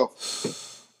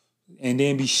myself, and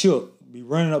then be shook. Be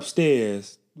running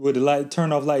upstairs with the light,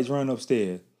 turn off lights, running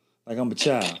upstairs like I'm a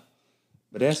child.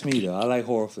 But that's me though. I like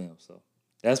horror films, so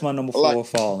that's my number 4.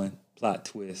 Fallen plot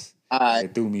twist.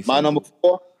 That threw me. My number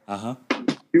 4.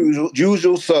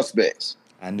 Usual Suspects.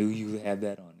 I knew you would have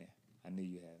that on there. I knew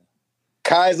you had it.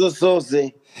 Kaiser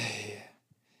Soze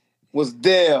was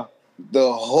there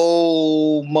the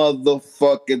whole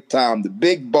motherfucking time. The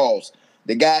big boss.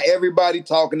 The guy everybody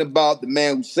talking about, the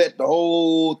man who set the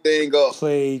whole thing up.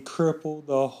 Played cripple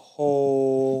the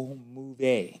whole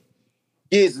movie.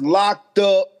 Gets locked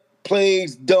up,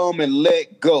 plays dumb, and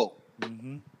let go.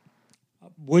 Mm-hmm.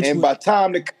 By the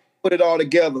time they put it all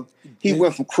together, he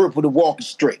went from cripple to walking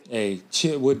straight. Hey,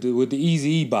 with the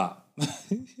easy bop.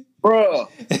 Bruh.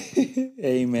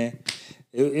 Hey man,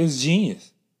 it was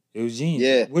genius. It was genius.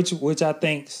 Yeah. Which I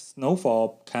think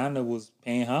Snowfall kind of was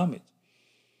paying homage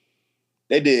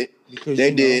They did. because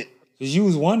They did. because you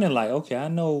was wondering like, okay, I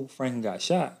know Franklin got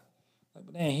shot, like,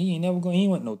 but damn, he ain't never going. He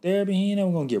ain't went no therapy. He ain't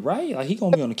never gonna get right. Like he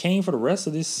gonna be on the cane for the rest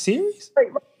of this series. Hey,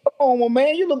 come on, my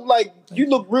man. You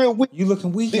look real weak. You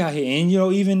looking weak out here, and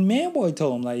even Manboy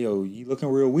told him like, yo, you looking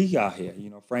real weak out here.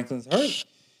 Franklin's hurt. He's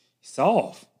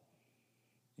soft.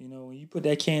 When you put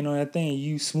that cane on that thing,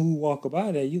 you smooth walk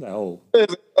about that. You like,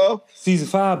 oh, season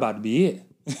 5 about to be it.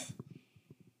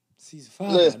 Season 5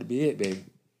 about to be it, baby.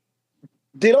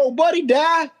 Did old buddy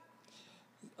die?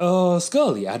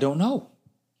 Scully, I don't know.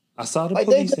 I saw the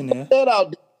police in there. That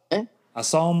out there, man. I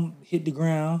saw him hit the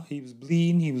ground. He was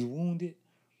bleeding. He was wounded.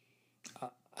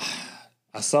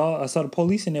 I saw the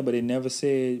police in there, but they never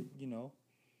said,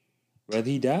 whether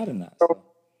he died or not. So.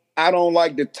 I don't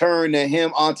like the turn that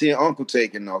him, auntie, and uncle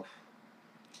taking though.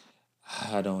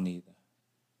 I don't either.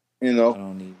 I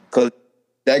don't either. Because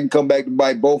that can come back to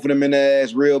bite both of them in the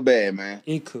ass real bad, man.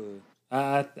 It could.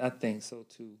 I think so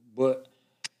too. But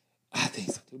I think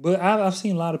so too. But I've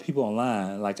seen a lot of people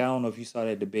online. Like, I don't know if you saw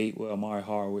that debate with Amari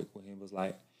Hardwick when he was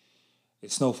like,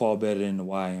 "Is Snowfall better than The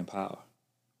Wire in power?"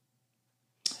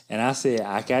 And I said,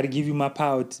 I got to give you my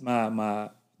power, my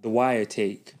The Wire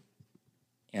take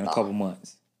in a couple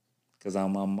months because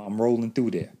I'm rolling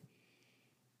through there.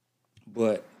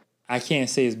 But I can't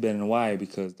say it's better than The Wire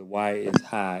because The Wire is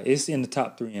high. It's in the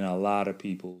top 3 in a lot of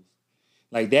people's.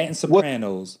 Like that and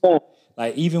Sopranos.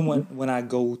 Like even when I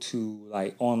go to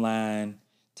like online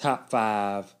top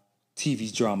 5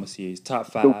 TV drama series, top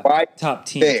 5, top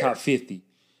 10, top 50.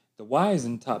 The Wire is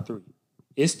in the top 3.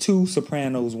 It's 2,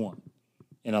 Sopranos 1.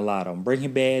 And a lot of them.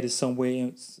 Breaking Bad is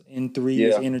somewhere in 3. Yeah.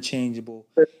 It's interchangeable.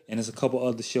 And there's a couple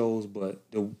other shows, but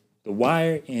the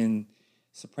Wire and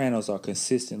Sopranos are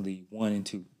consistently 1 and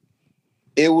 2.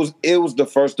 It was the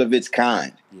first of its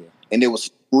kind. Yeah. And it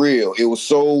was real. It was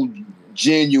so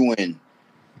genuine.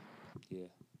 Yeah.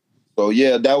 So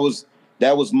yeah, that was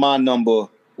my number.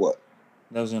 What?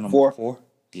 That was your number 4?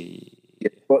 Yeah.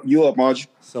 You up, aren't you?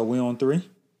 So we on 3?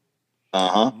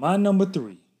 Uh-huh. My number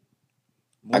 3.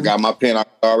 I got my pen. I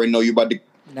already know you about to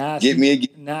get me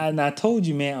again. Nah, I told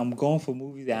you, man, I'm going for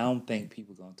movies that I don't think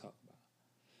people gonna talk about.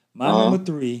 My number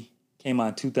 3 came out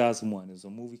in 2001. It's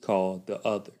a movie called The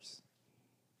Others.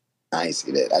 I ain't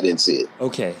see that. I didn't see it.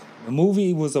 Okay. The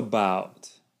movie was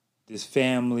about this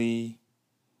family,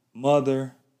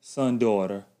 mother, son,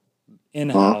 daughter, in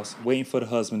the house, waiting for the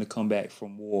husband to come back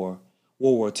from World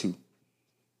War II.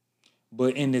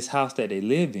 But in this house that they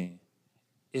live in,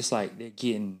 it's like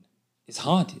it's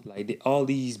haunted. Like all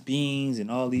these beings and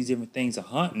all these different things are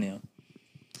haunting them.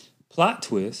 Plot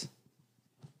twist,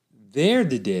 they're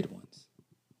the dead ones.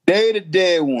 They're the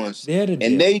dead ones. They're the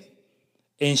dead ones.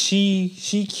 And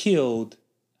she killed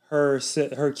her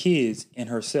kids and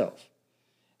herself.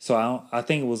 So I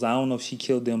think it was, I don't know if she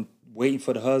killed them waiting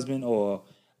for the husband or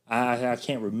I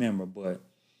can't remember, but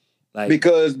like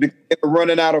because they were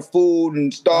running out of food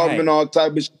and starving and all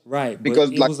type of shit. Right.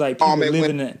 Because it was like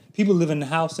people live in the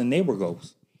house and they were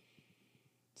ghosts.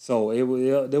 So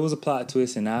there was a plot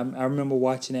twist, and I remember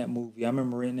watching that movie. I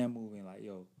remember reading that movie and like,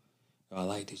 yo, I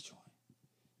like this joint.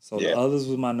 So The Others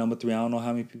was my number 3. I don't know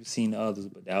how many people seen The Others,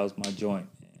 but that was my joint,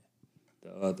 man.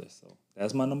 The Others. So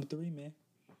that's my number 3, man.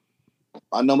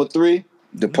 My number 3,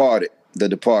 Departed. The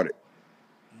Departed.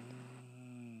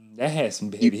 That had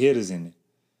some heavy hitters in it.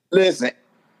 Listen,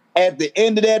 at the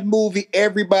end of that movie,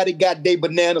 everybody got their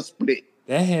banana split.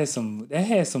 That had some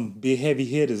big heavy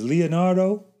hitters.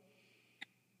 Leonardo.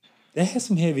 That had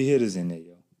some heavy hitters in there,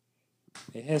 yo.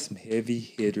 They had some heavy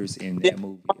hitters in that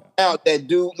movie. Out that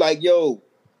dude, like, yo,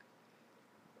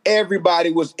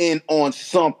 everybody was in on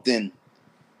something.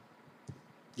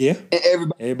 Yeah.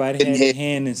 And everybody had their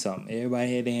hand in something.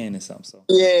 So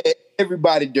yeah,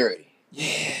 everybody dirty.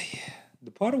 Yeah.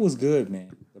 Departed was good,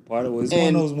 man. Departed was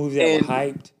one of those movies that were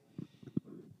hyped,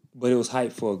 but it was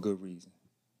hyped for a good reason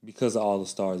because of all the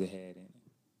stars it had in it.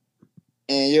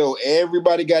 And yo,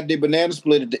 everybody got their banana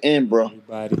split at the end, bro.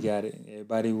 Everybody got it.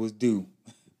 Everybody was due.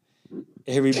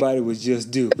 Everybody was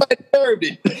just due.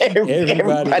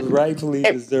 Everybody rightfully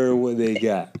deserved what they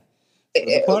got. So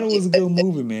Departed was a good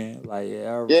movie, man. Like,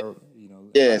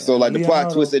 yeah. So like the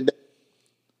plot twisted.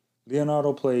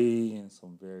 Leonardo played in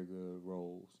some very good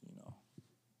roles.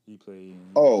 He played.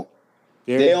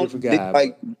 Very different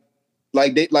guy.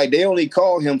 They only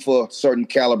call him for certain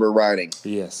caliber writing.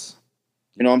 Yes.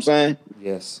 You know what I'm saying?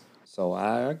 Yes. So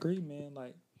I agree, man.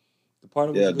 Like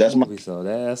Departed was a good movie. So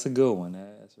that's a good one.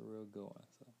 That's a real good one.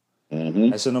 So.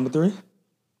 That's your number 3?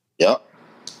 Yep.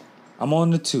 I'm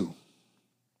on the 2.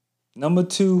 Number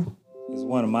 2 is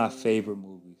one of my favorite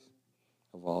movies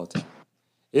of all time.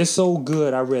 It's so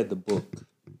good. I read the book.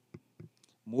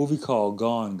 Movie called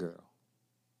Gone Girl.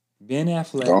 Ben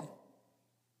Affleck. Gone.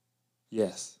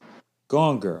 Yes.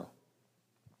 Gone Girl.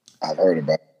 I've heard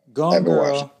about it. I Gone haven't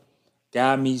watched it. Girl.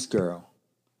 Guy meets girl.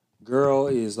 Girl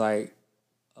is like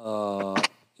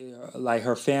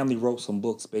her family wrote some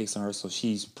books based on her, so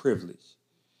she's privileged.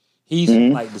 He's from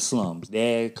Mm-hmm. like the slums.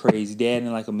 Dad crazy. Dad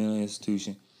in like a mental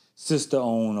institution. Sister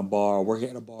own a bar. Work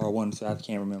at a bar. One, so I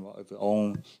can't remember if it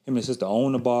own him and his sister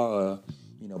own the bar.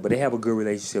 But they have a good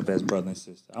relationship as brother and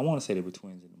sister. I want to say they were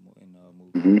twins in the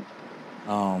movie. Mm-hmm.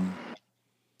 Um,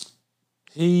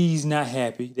 he's not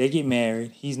happy. They get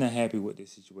married. He's not happy with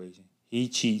this situation. He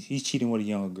cheats. He's cheating with a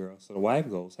younger girl. So the wife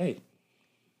goes, "Hey,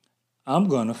 I'm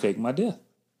gonna fake my death.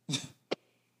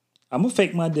 I'm gonna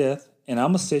fake my death, and I'm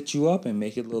gonna set you up and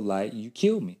make it look like you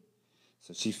killed me."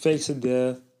 So she fakes her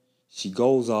death. She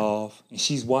goes off, and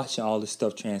she's watching all this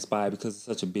stuff transpire because it's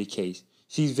such a big case.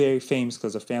 She's very famous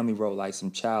because her family wrote like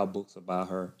some child books about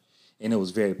her, and it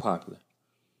was very popular.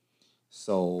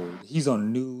 So he's on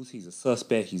the news. He's a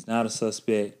suspect. He's not a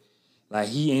suspect.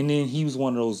 And then he was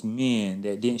one of those men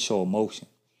that didn't show emotion.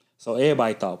 So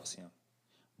everybody thought it was him.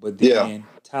 But Yeah. then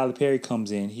Tyler Perry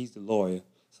comes in. He's the lawyer.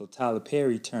 So Tyler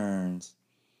Perry turns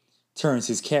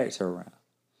his character around.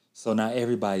 So now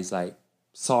everybody's like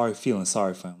feeling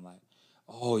sorry for him. Like,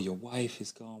 oh, your wife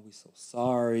is gone. We're so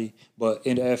sorry. But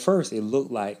at first, it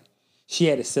looked like she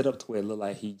had it set up to where it looked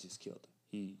like he just killed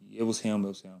her. It was him. It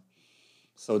was him.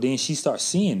 So then she starts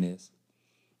seeing this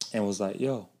and was like,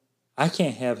 yo, I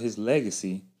can't have his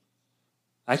legacy.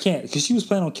 I can't, because she was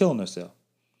planning on killing herself.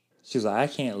 She was like,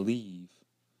 I can't leave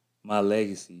my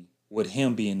legacy with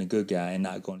him being the good guy and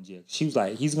not going to jail. She was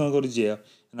like, he's going to go to jail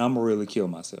and I'm going to really kill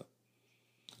myself.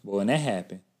 But when that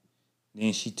happened,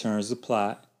 then she turns the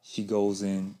plot. She goes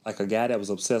in, like a guy that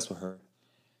was obsessed with her,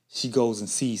 she goes and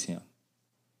sees him.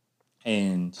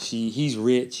 And he's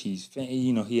rich.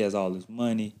 He has all this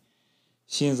money.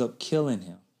 She ends up killing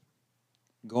him,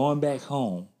 going back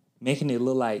home, making it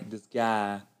look like this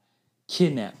guy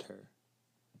kidnapped her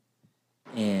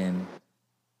and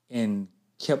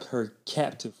kept her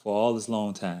captive for all this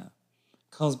long time.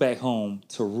 Comes back home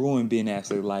to ruin Ben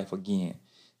Affleck's life again,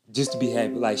 just to be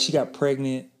happy. Like she got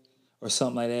pregnant or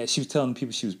something like that. She was telling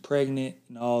people she was pregnant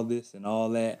and all this and all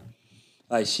that.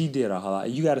 Like she did a whole lot.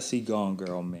 You got to see Gone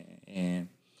Girl, man. And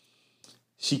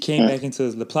she came back into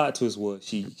the plot twist was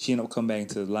she ended up coming back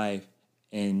into his life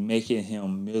and making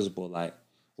him miserable. Like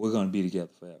we're gonna be together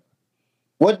forever.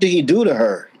 What did he do to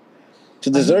her to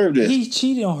deserve this? He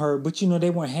cheated on her, but they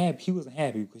weren't happy. He wasn't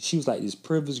happy because she was like this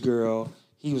privileged girl.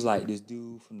 He was like this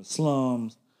dude from the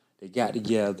slums. They got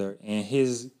together, and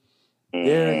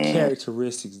their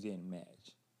characteristics didn't match.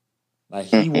 Like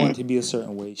he wanted to be a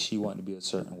certain way, she wanted to be a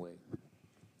certain way,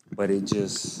 but it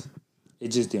just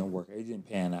didn't work. It didn't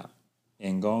pan out.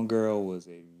 And Gone Girl was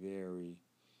a very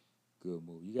good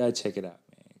movie. You gotta check it out,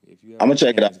 man. If you ever I'm gonna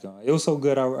check it out. It was so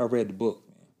good. I read the book,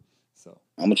 man. So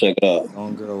I'm gonna check it out.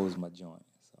 Gone Girl was my joint.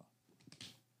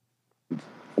 So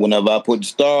Whenever I put the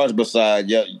stars beside,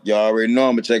 y'all already know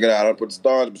I'm gonna check it out. I'll put the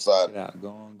stars beside. check it out,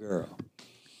 Gone Girl.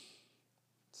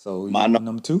 So My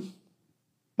number 2.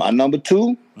 My number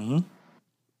 2. Mm-hmm.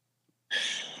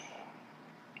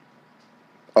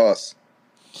 Us.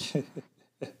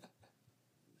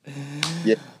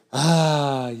 Yeah.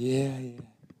 Yeah.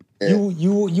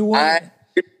 You want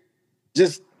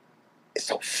just it's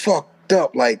so fucked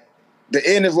up. Like the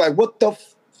end is like, what the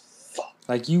fuck?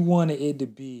 like you wanted it to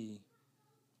be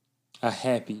a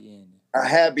happy ending. A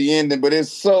happy ending, but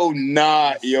it's so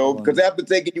not, yo. Because after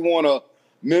taking you on a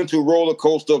mental roller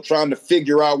coaster of trying to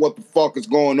figure out what the fuck is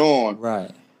going on,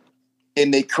 right?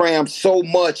 And they cram so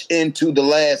much into the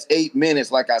last 8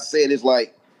 minutes. Like I said, it's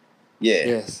like, yeah.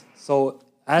 Yes. So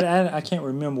I can't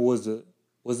remember was it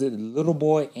the little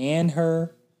boy and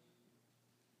her?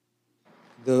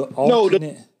 The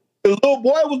alternate. No, the little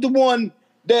boy was the one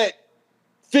that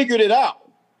figured it out.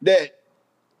 That.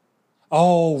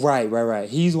 Oh, right.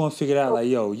 He's the one figured out like,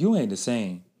 yo, you ain't the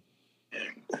same.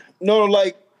 No,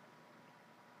 like.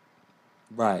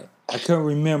 Right. I couldn't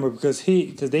remember because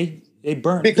they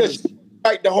burnt. Because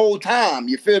right the whole time,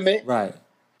 you feel me? Right.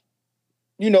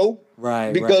 You know.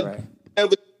 Right. Because right.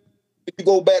 if you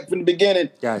go back from the beginning,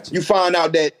 Gotcha. You find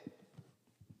out that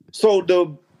so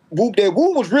the Whoop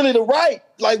was really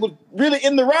was really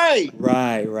in the right.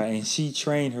 Right. And she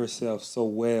trained herself so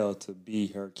well to be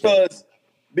her character.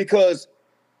 Because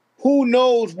who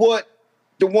knows what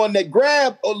the one that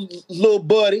grabbed a little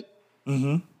buddy.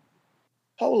 Mm-hmm.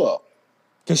 Hold up.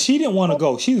 Because she didn't want to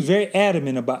go. She was very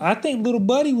adamant about I think little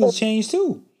buddy was changed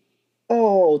too.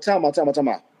 Oh, time out.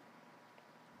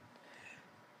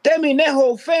 That mean that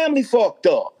whole family fucked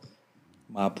up.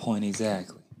 My point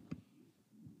exactly.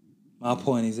 My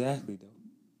point exactly, though.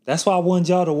 That's why I wanted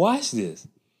y'all to watch this.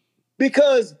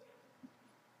 Because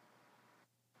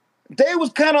they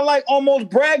was kind of like almost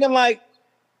bragging like,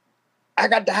 I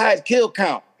got the highest kill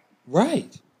count.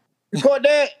 Right. You caught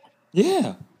that?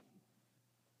 Yeah.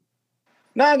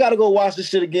 Now I gotta go watch this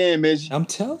shit again, Midge. I'm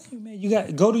telling you, man. You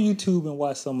got go to YouTube and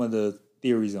watch some of the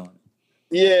theories on it.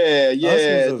 Yeah.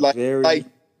 Us was a very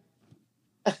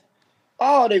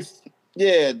oh,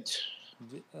 yeah.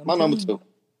 My number you, 2.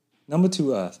 Number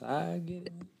 2, Us. I get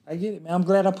it, man. I get it, man. I'm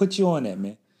glad I put you on that,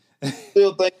 man.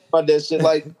 Still thinking about that shit.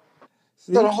 Like,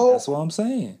 see, that's what I'm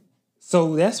saying.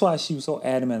 So that's why she was so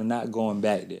adamant of not going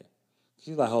back there.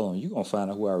 She's like, hold on, you gonna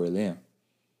find out who I really am.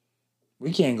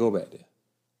 We can't go back there.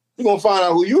 You're gonna find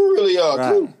out who you really are,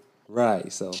 right. too.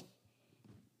 Right. So,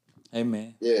 hey,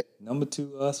 man. Yeah. Number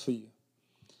 2, Us for you.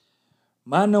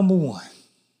 My number 1.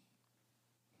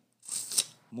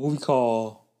 Movie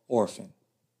called Orphan.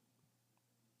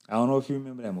 I don't know if you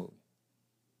remember that movie.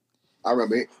 I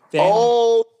remember it.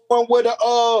 One with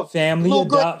a family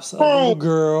adopts a little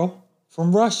girl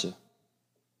from Russia.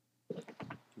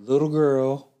 Little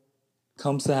girl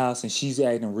comes to the house and she's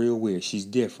acting real weird. She's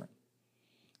different.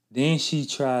 Then she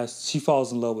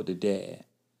falls in love with the dad.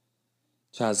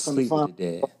 Tries to sleep with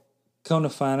the dad. Come to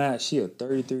find out, she a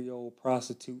 33-year-old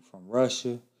prostitute from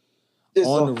Russia.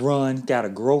 On the run, got a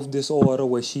growth disorder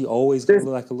where she always gonna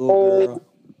look like a little girl.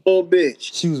 Little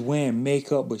bitch. She was wearing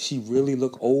makeup, but she really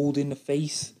looked old in the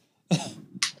face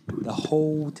the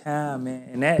whole time,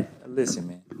 man. And listen,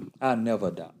 man, I'll never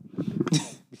adopt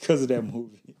because of that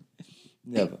movie.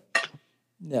 Never.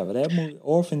 That movie,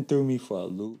 Orphan, threw me for a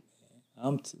loop.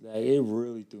 It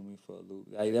really threw me for a loop.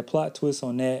 Like that plot twist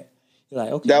on that, you're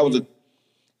like, okay,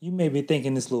 you may be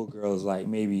thinking this little girl is like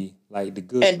maybe like the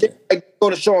good. And then go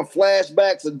to showing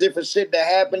flashbacks of different shit that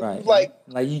happened. Right.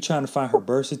 Like you trying to find her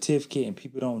birth certificate and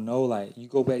people don't know. Like you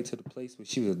go back to the place where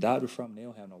she was adopted from, they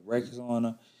don't have no records on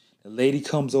her. The lady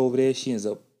comes over there, she ends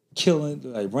up running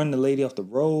the lady off the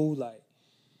road. Like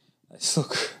so.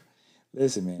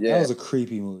 Listen, man, that was a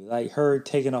creepy movie. Like her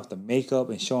taking off the makeup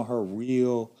and showing her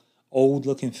real old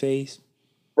looking face.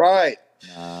 Right.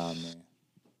 Nah, man.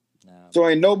 So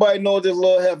ain't nobody know this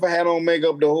little heifer had on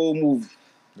makeup the whole movie.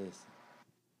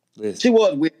 Listen. She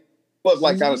was weird. She was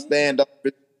like kind of stand up.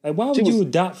 Like why would you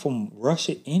adopt from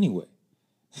Russia anyway?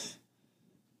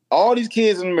 All these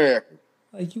kids in America.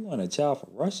 Like you want a child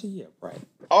from Russia? Yeah, right.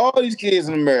 All these kids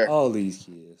in America. All these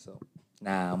kids. So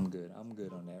I'm good. I'm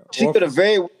good on that. She could have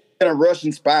very well been a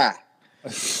Russian spy.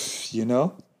 you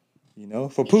know,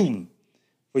 for Putin,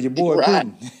 for your boy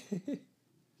Putin.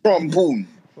 From Putin.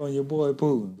 From your boy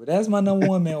Putin. But that's my number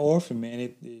 1, man. Orphan,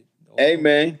 man. Hey,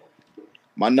 man.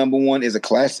 My number 1 is a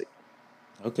classic.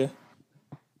 Okay.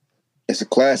 It's a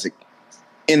classic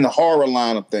in the horror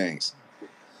line of things.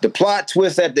 The plot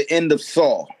twist at the end of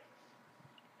Saw.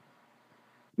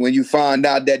 When you find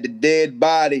out that the dead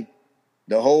body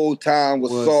the whole time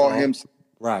was Saw himself.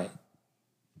 Right.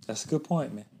 That's a good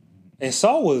point, man. And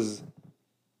Saw was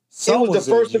the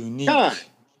first unique time.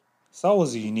 Saw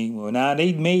was a unique movie. Now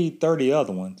they made 30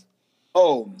 other ones.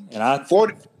 Oh, and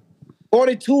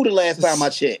 42 the last time I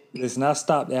checked. Listen, I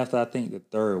stopped after I think the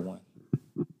third one.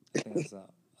 I think I saw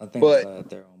the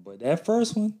third one. But that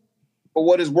first one. For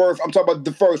what it's worth, I'm talking about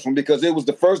the first one because it was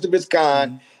the first of its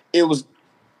kind. Mm-hmm. It was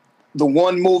the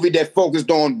one movie that focused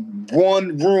on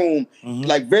one room. Mm-hmm.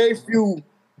 Like very few.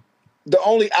 The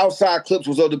only outside clips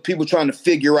was of the people trying to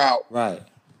figure out. Right.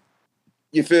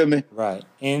 You feel me? Right.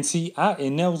 And see,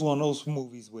 and that was one of those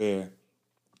movies where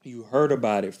you heard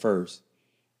about it first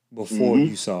before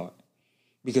you saw it.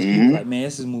 Because people were like, man,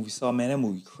 this is a movie Saw, man, that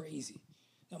movie crazy.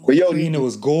 That movie crazy. And it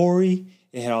was gory.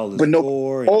 It had all this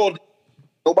gore.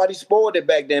 Nobody spoiled it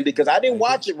back then because I didn't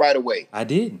watch it right away. I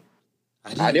didn't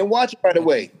watch it right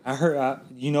away. I heard,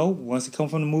 once it come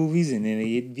from the movies and then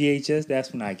they get VHS,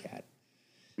 that's when I got it.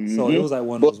 Mm-hmm. So it was like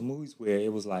one of those movies where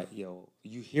it was like, yo,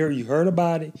 you heard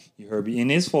about it,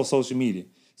 and it's for social media.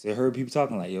 So I heard people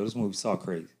talking like, yo, this movie Saw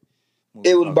crazy.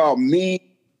 It was about me.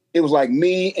 It was like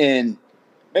me and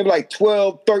maybe like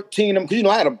 12, 13 of them.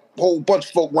 Because, I had a whole bunch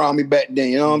of folk around me back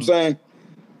then, you know what I'm saying?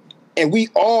 And we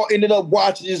all ended up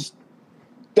watching this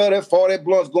 30, 40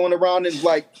 blunts going around and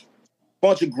like a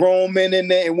bunch of grown men in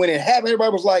there. And when it happened,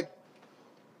 everybody was like,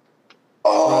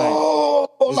 oh.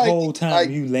 Right. This whole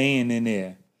time you laying in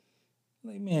there.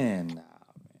 Like, man, nah, man.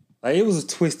 Like, it was a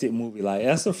twisted movie. Like,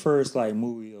 that's the first, like,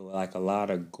 movie with, like, a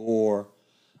lot of gore,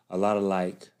 a lot of,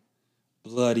 like,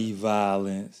 bloody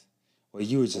violence, where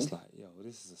you were just like, yo,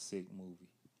 this is a sick movie.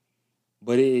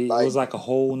 But it Like, was like a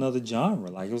whole nother genre.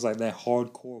 Like it was like that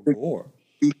hardcore gore.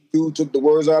 you took the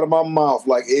words out of my mouth.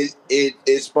 Like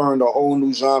it spurned a whole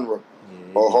new genre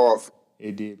Yeah, of horror.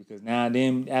 it did because now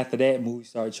then after that movie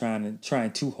started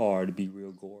trying too hard to be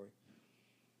real gory.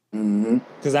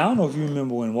 Because I don't know if you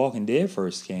remember when Walking Dead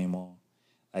first came on.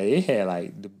 Like it had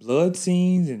like the blood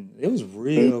scenes and it was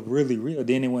real, really real.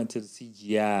 Then it went to the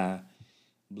CGI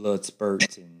blood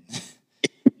spurts and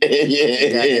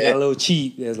they got a little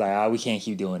cheap. It's like, we can't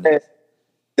keep doing this.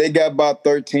 They got about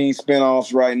 13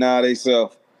 spinoffs right now. They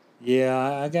sell. Yeah,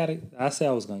 I got it. I said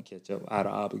I was gonna catch up out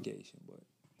of obligation, but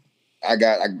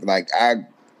I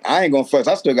ain't gonna fuss.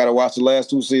 I still gotta watch the last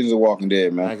 2 seasons of Walking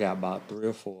Dead, man. I got about 3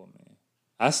 or 4, man.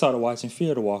 I started watching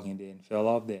Fear the Walking Dead and fell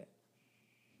off that.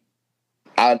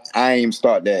 I ain't even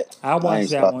start that. I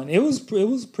watched that one. It was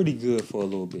pretty good for a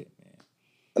little bit, man.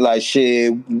 Like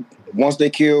shit. Once they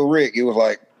killed Rick, it was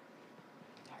like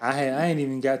I ain't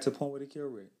even got to the point where they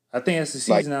killed Rick. I think that's the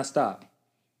season I stopped.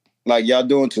 Like y'all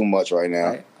doing too much right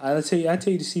now. I tell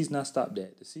you the season I stopped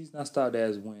at. The season I stopped at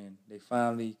is when they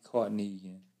finally caught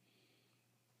Negan.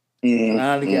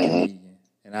 Finally got Negan.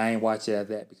 And I ain't watch it at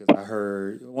that because I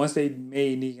heard once they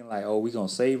made Negan like, we gonna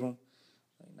save him.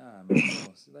 Like, nah, man.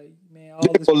 Like, man,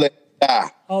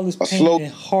 all this pain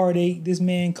and heartache this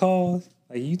man caused.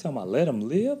 Like, you talking about let him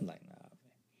live? Like, nah,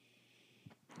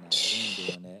 man. Nah, we ain't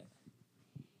doing that.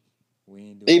 We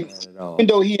ain't doing that at all. Even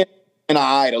though he been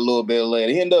alright a little bit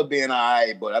later, he ended up being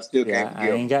alright, but I still can't forgive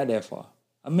him. I ain't got that far.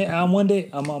 I mean, one day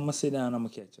I'm gonna sit down. I'm gonna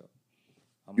catch up.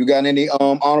 You got any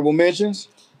honorable mentions?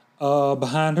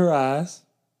 Behind Her Eyes.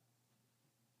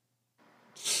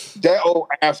 That old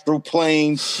astral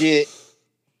plane shit.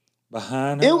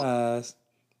 Behind Her Eyes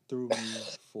threw me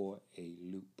for a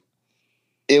loop.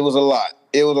 It was a lot.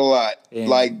 And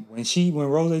like when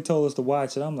Rose told us to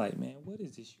watch it, I'm like, man, what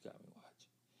is this you got me watching?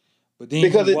 But then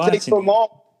because it takes so long.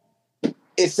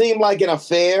 It seemed like an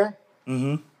affair.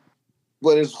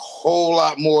 But it's a whole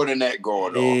lot more than that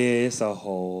going on. Yeah, it's a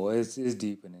whole. It's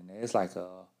deeper than that. It's like a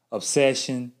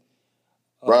obsession.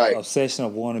 Right. Obsession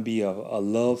of wanting to be a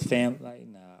love family. Like,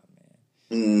 nah,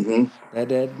 man.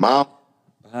 That Mom.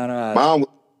 Behind Her Eyes. Mom.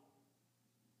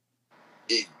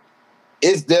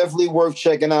 It's definitely worth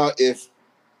checking out if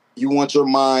you want your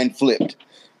mind flipped.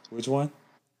 Which one?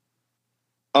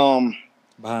 Behind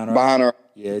Her.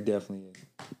 Yeah, it definitely is.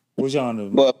 What's your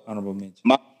honorable mention?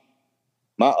 My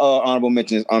honorable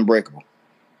mention is Unbreakable.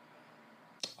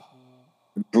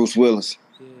 Bruce Willis.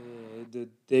 Yeah,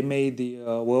 they made the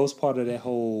it was part of that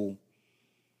whole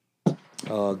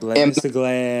Mr.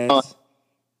 Glass.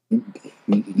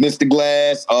 Mr.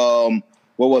 Glass.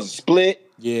 What was it? Split?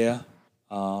 Yeah.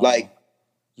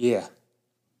 Yeah.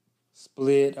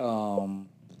 Split.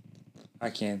 I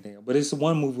can't think of, but it's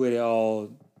one movie where it all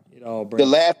brings. The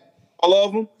last all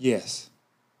of them? Yes.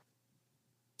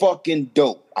 Fucking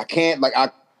dope.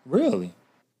 Really?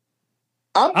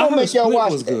 I'm gonna make y'all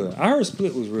watch was that. Good. I heard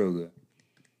Split was real good.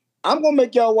 I'm gonna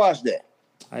make y'all watch that.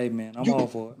 Hey man, I'm all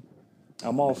for it.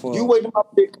 I'm all for it. You wait till my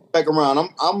dick back around.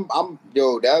 I'm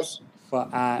that's for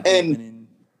eye opening.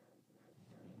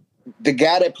 The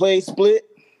guy that played Split.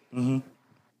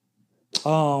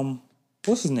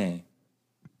 What's his name?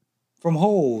 From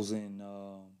Holes and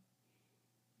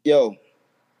Yo,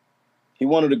 he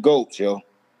one of the GOATs, yo.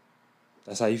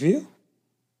 That's how you feel?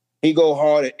 He go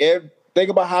hard at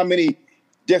think about how many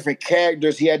different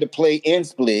characters he had to play in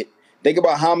Split. Think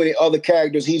about how many other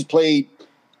characters he's played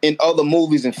in other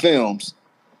movies and films.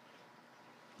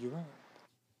 You're right.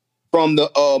 From the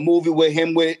movie with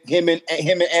him and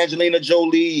Angelina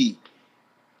Jolie. You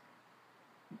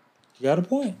got a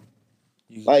point.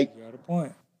 You got a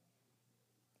point.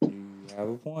 You have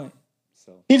a point.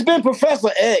 So he's been Professor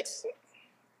X.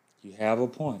 You have a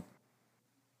point.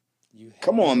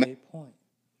 Come on, man. Point.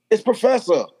 It's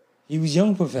Professor. He was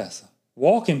young Professor.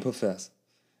 Walking Professor.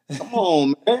 Come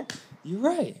on, man. You're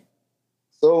right.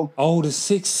 So. The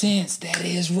Sixth Sense. That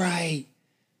is right.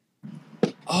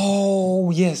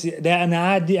 Oh, yes.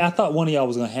 I thought one of y'all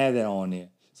was going to have that on there.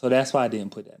 So that's why I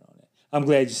didn't put that on there. I'm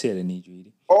glad you said it,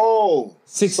 Nidri.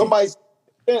 Somebody's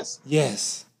Sense.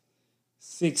 Yes.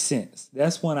 Sixth Sense.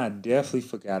 That's one I definitely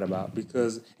forgot about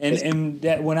because and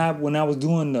that when I was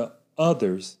doing the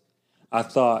others, I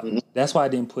thought that's why I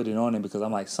didn't put it on there because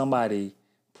I'm like somebody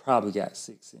probably got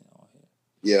Sixth Sense on here.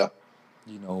 Yeah.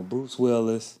 Bruce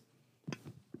Willis.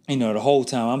 The whole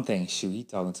time I'm thinking, shoot, he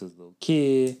talking to his little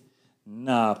kid.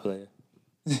 Nah, player.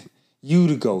 You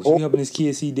the ghost. You helping this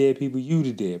kid see dead people. You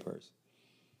the dead person.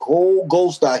 Whole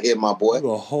ghost out here, my boy.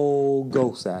 You a whole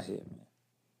ghost out here, man.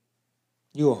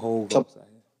 You a whole ghost out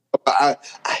here.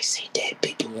 I see dead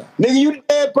people. Yeah. Nigga, you the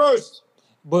dead person.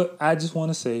 But I just want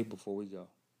to say before we go,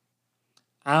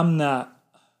 I'm not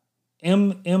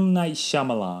M Night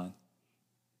Shyamalan.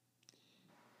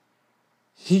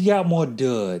 He got more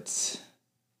duds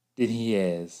than he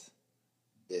has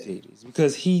failures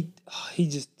because he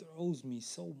just throws me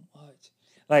so much.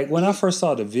 Like when I first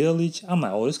saw The Village, I'm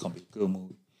like, oh, this is gonna be a good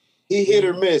movie. He hit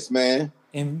or miss, man.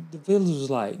 And The Village was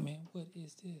like, man, what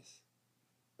is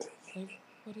this? Like,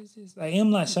 what is this? Like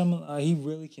M Night Shyamalan, he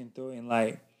really can throw in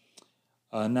like,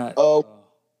 not.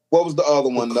 What was the other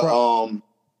one? The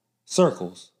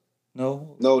Circles.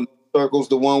 No, Circles.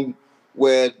 The one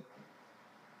where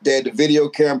they had the video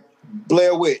camera.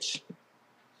 Blair Witch.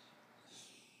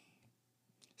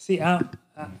 See,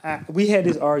 we had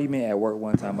this argument at work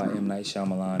one time about M Night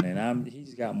Shyamalan, and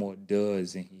he's got more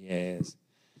duds than he has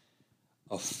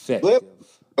effective.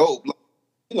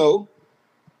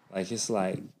 Like it's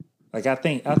like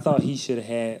I thought he should have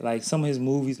had like some of his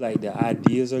movies, like the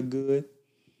ideas are good,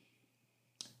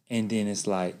 and then it's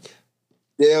like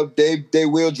they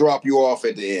will drop you off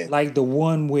at the end. Like the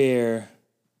one where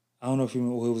I don't know if you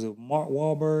remember, it was a Mark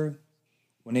Wahlberg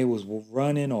when they was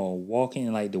running or walking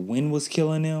and like the wind was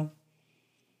killing them.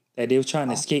 That they were trying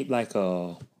to escape like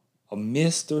a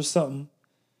mist or something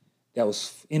that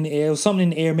was in the air. It was something in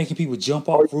the air making people jump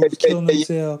off roofs, killing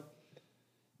themselves.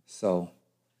 So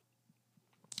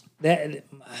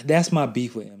that's my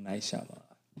beef with M. Night Shyamalan.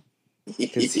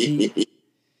 Because he'll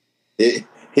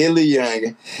leave you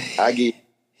hanging. I get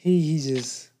he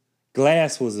just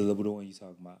Glass was the one you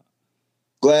talking about.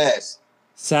 Glass.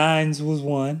 Signs was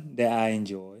one that I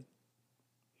enjoyed.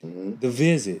 Mm-hmm. The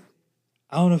Visit.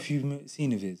 I don't know if you've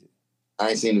seen The Visit. I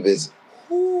ain't seen The Visit.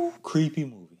 Ooh, creepy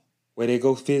movie. Where they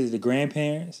go visit the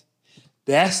grandparents.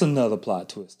 That's another plot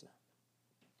twister.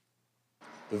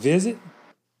 The Visit.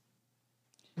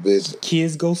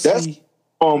 Kids go see.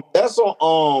 That's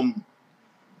on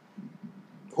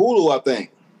Hulu, I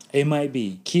think. It might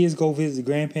be. Kids go visit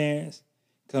the grandparents.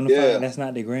 Come to find out that's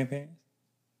not their grandparents.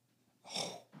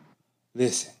 Oh,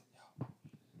 listen.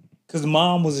 Because the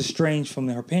mom was estranged from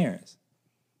her parents.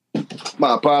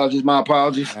 My apologies.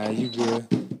 You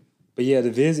good. But yeah,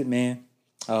 The Visit, man.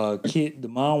 The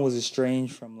mom was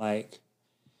estranged from like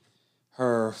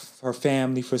her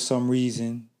family for some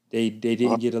reason. They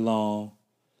didn't get along.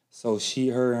 So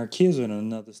her and her kids were in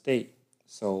another state.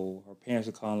 So her parents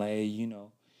were calling like, hey,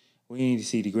 we need to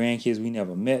see the grandkids. We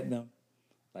never met them.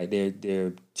 Like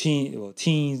they're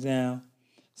teens now.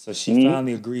 So she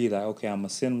finally agreed, like, okay, I'm gonna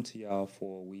send them to y'all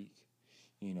for a week.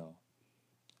 I'm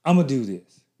gonna do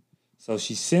this. So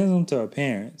she sends them to her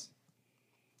parents,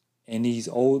 and this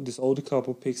older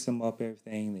couple picks them up,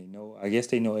 everything. I guess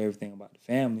they know everything about the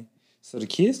family. So the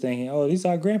kids thinking, oh, these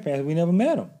are our grandparents. We never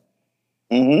met them.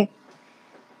 Mm-hmm.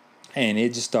 And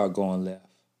it just start going left.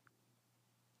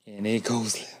 And it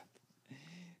goes left.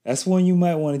 That's one you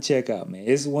might want to check out, man.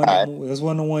 It's one of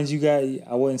the ones you got.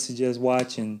 I wouldn't suggest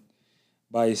watching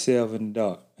by yourself in the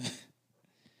dark.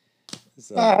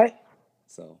 All right.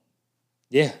 So,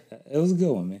 yeah, it was a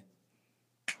good one, man.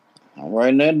 I'm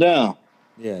writing that down.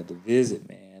 Yeah, The Visit,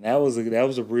 man. That was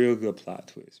a real good plot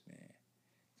twist, man.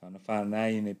 Trying to find out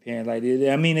and their parents like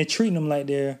they're treating them like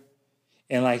they're,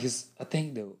 and like I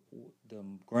think the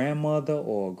grandmother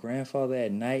or grandfather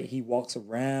at night, he walks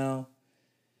around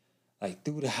like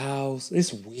through the house.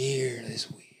 It's weird.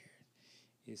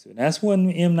 That's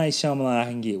one M. Night Shyamalan I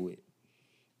can get with.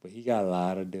 But he got a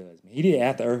lot of duds, man. He did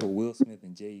After Earth with Will Smith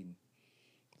and Jaden.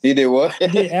 He did what? He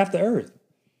did After Earth.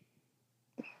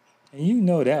 And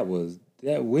that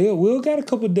Will got a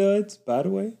couple duds, by the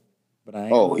way. But I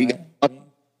ain't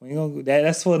we ain't gonna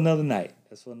that's for another night.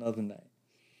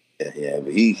 Yeah, but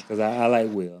because I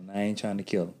like Will and I ain't trying to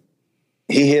kill him.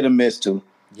 He hit or miss too.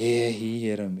 Yeah, he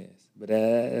hit or miss. But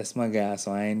that's my guy,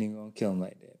 so I ain't even gonna kill him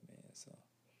like that, man. So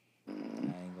I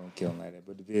ain't gonna kill him like that.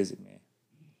 But The Visit, man.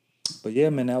 But yeah,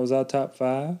 man, that was our top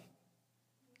 5.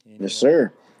 Yes,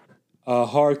 sir.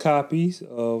 Hard copies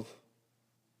of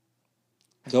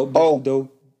Dope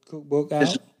Cookbook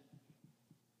out.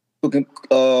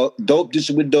 Dope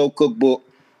Dish with Dope Cookbook.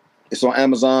 It's on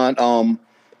Amazon.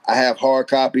 I have hard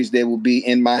copies. They will be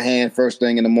in my hand first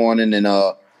thing in the morning. And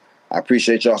I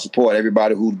appreciate y'all support.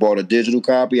 Everybody who's bought a digital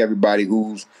copy, everybody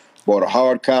who's bought a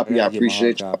hard copy. I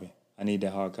appreciate you. I need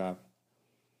that hard copy.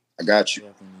 I got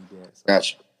you.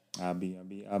 Got you.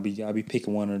 I'll be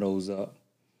picking one of those up.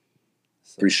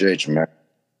 So, appreciate you, man.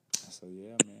 So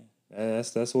yeah, man.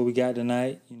 That's what we got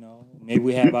tonight. Maybe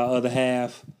we have our other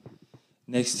half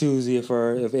next Tuesday if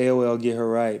AOL get her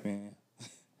right, man.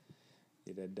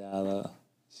 Get that dial up.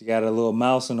 She got a little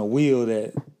mouse and a wheel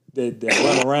that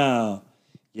run around.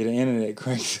 Get the internet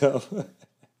cranked up.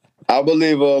 I'll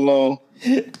leave her alone.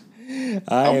 I I'm ain't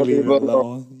gonna leaving leave her her alone.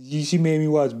 alone. She made me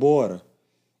watch Border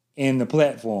and The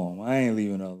Platform. I ain't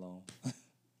leaving her alone.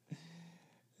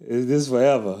 Is this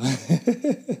forever?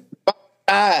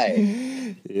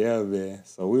 Aye. Yeah, man.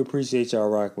 So we appreciate y'all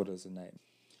rock with us tonight.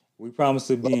 We promise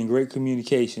to be in great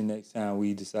communication next time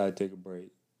we decide to take a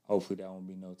break. Hopefully that won't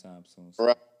be no time soon. So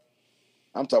Right.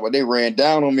 I'm talking about they ran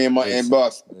down on me in my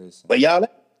inbox. listen, But y'all,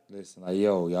 like,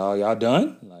 yo, y'all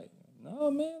done? Like, no,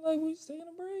 man, like we just taking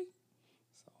a break.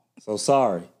 So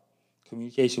sorry.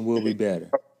 Communication will be better.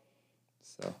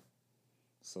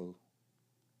 So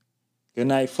good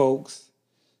night, folks.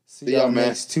 See y'all man.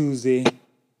 next Tuesday.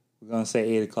 We're gonna say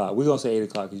 8 o'clock. We're gonna say 8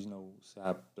 o'clock because you know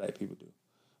how black people do.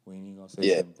 We ain't even gonna say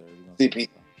 7:30. We're gonna say 8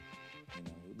 o'clock. You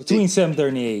know, between 7:30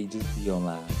 and 8, just be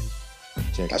online.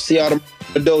 Check I it. see y'all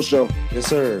the Doe Show. Yes,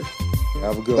 sir.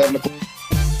 Have a good one.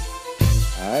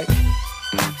 All right.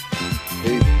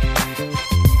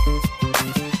 Peace.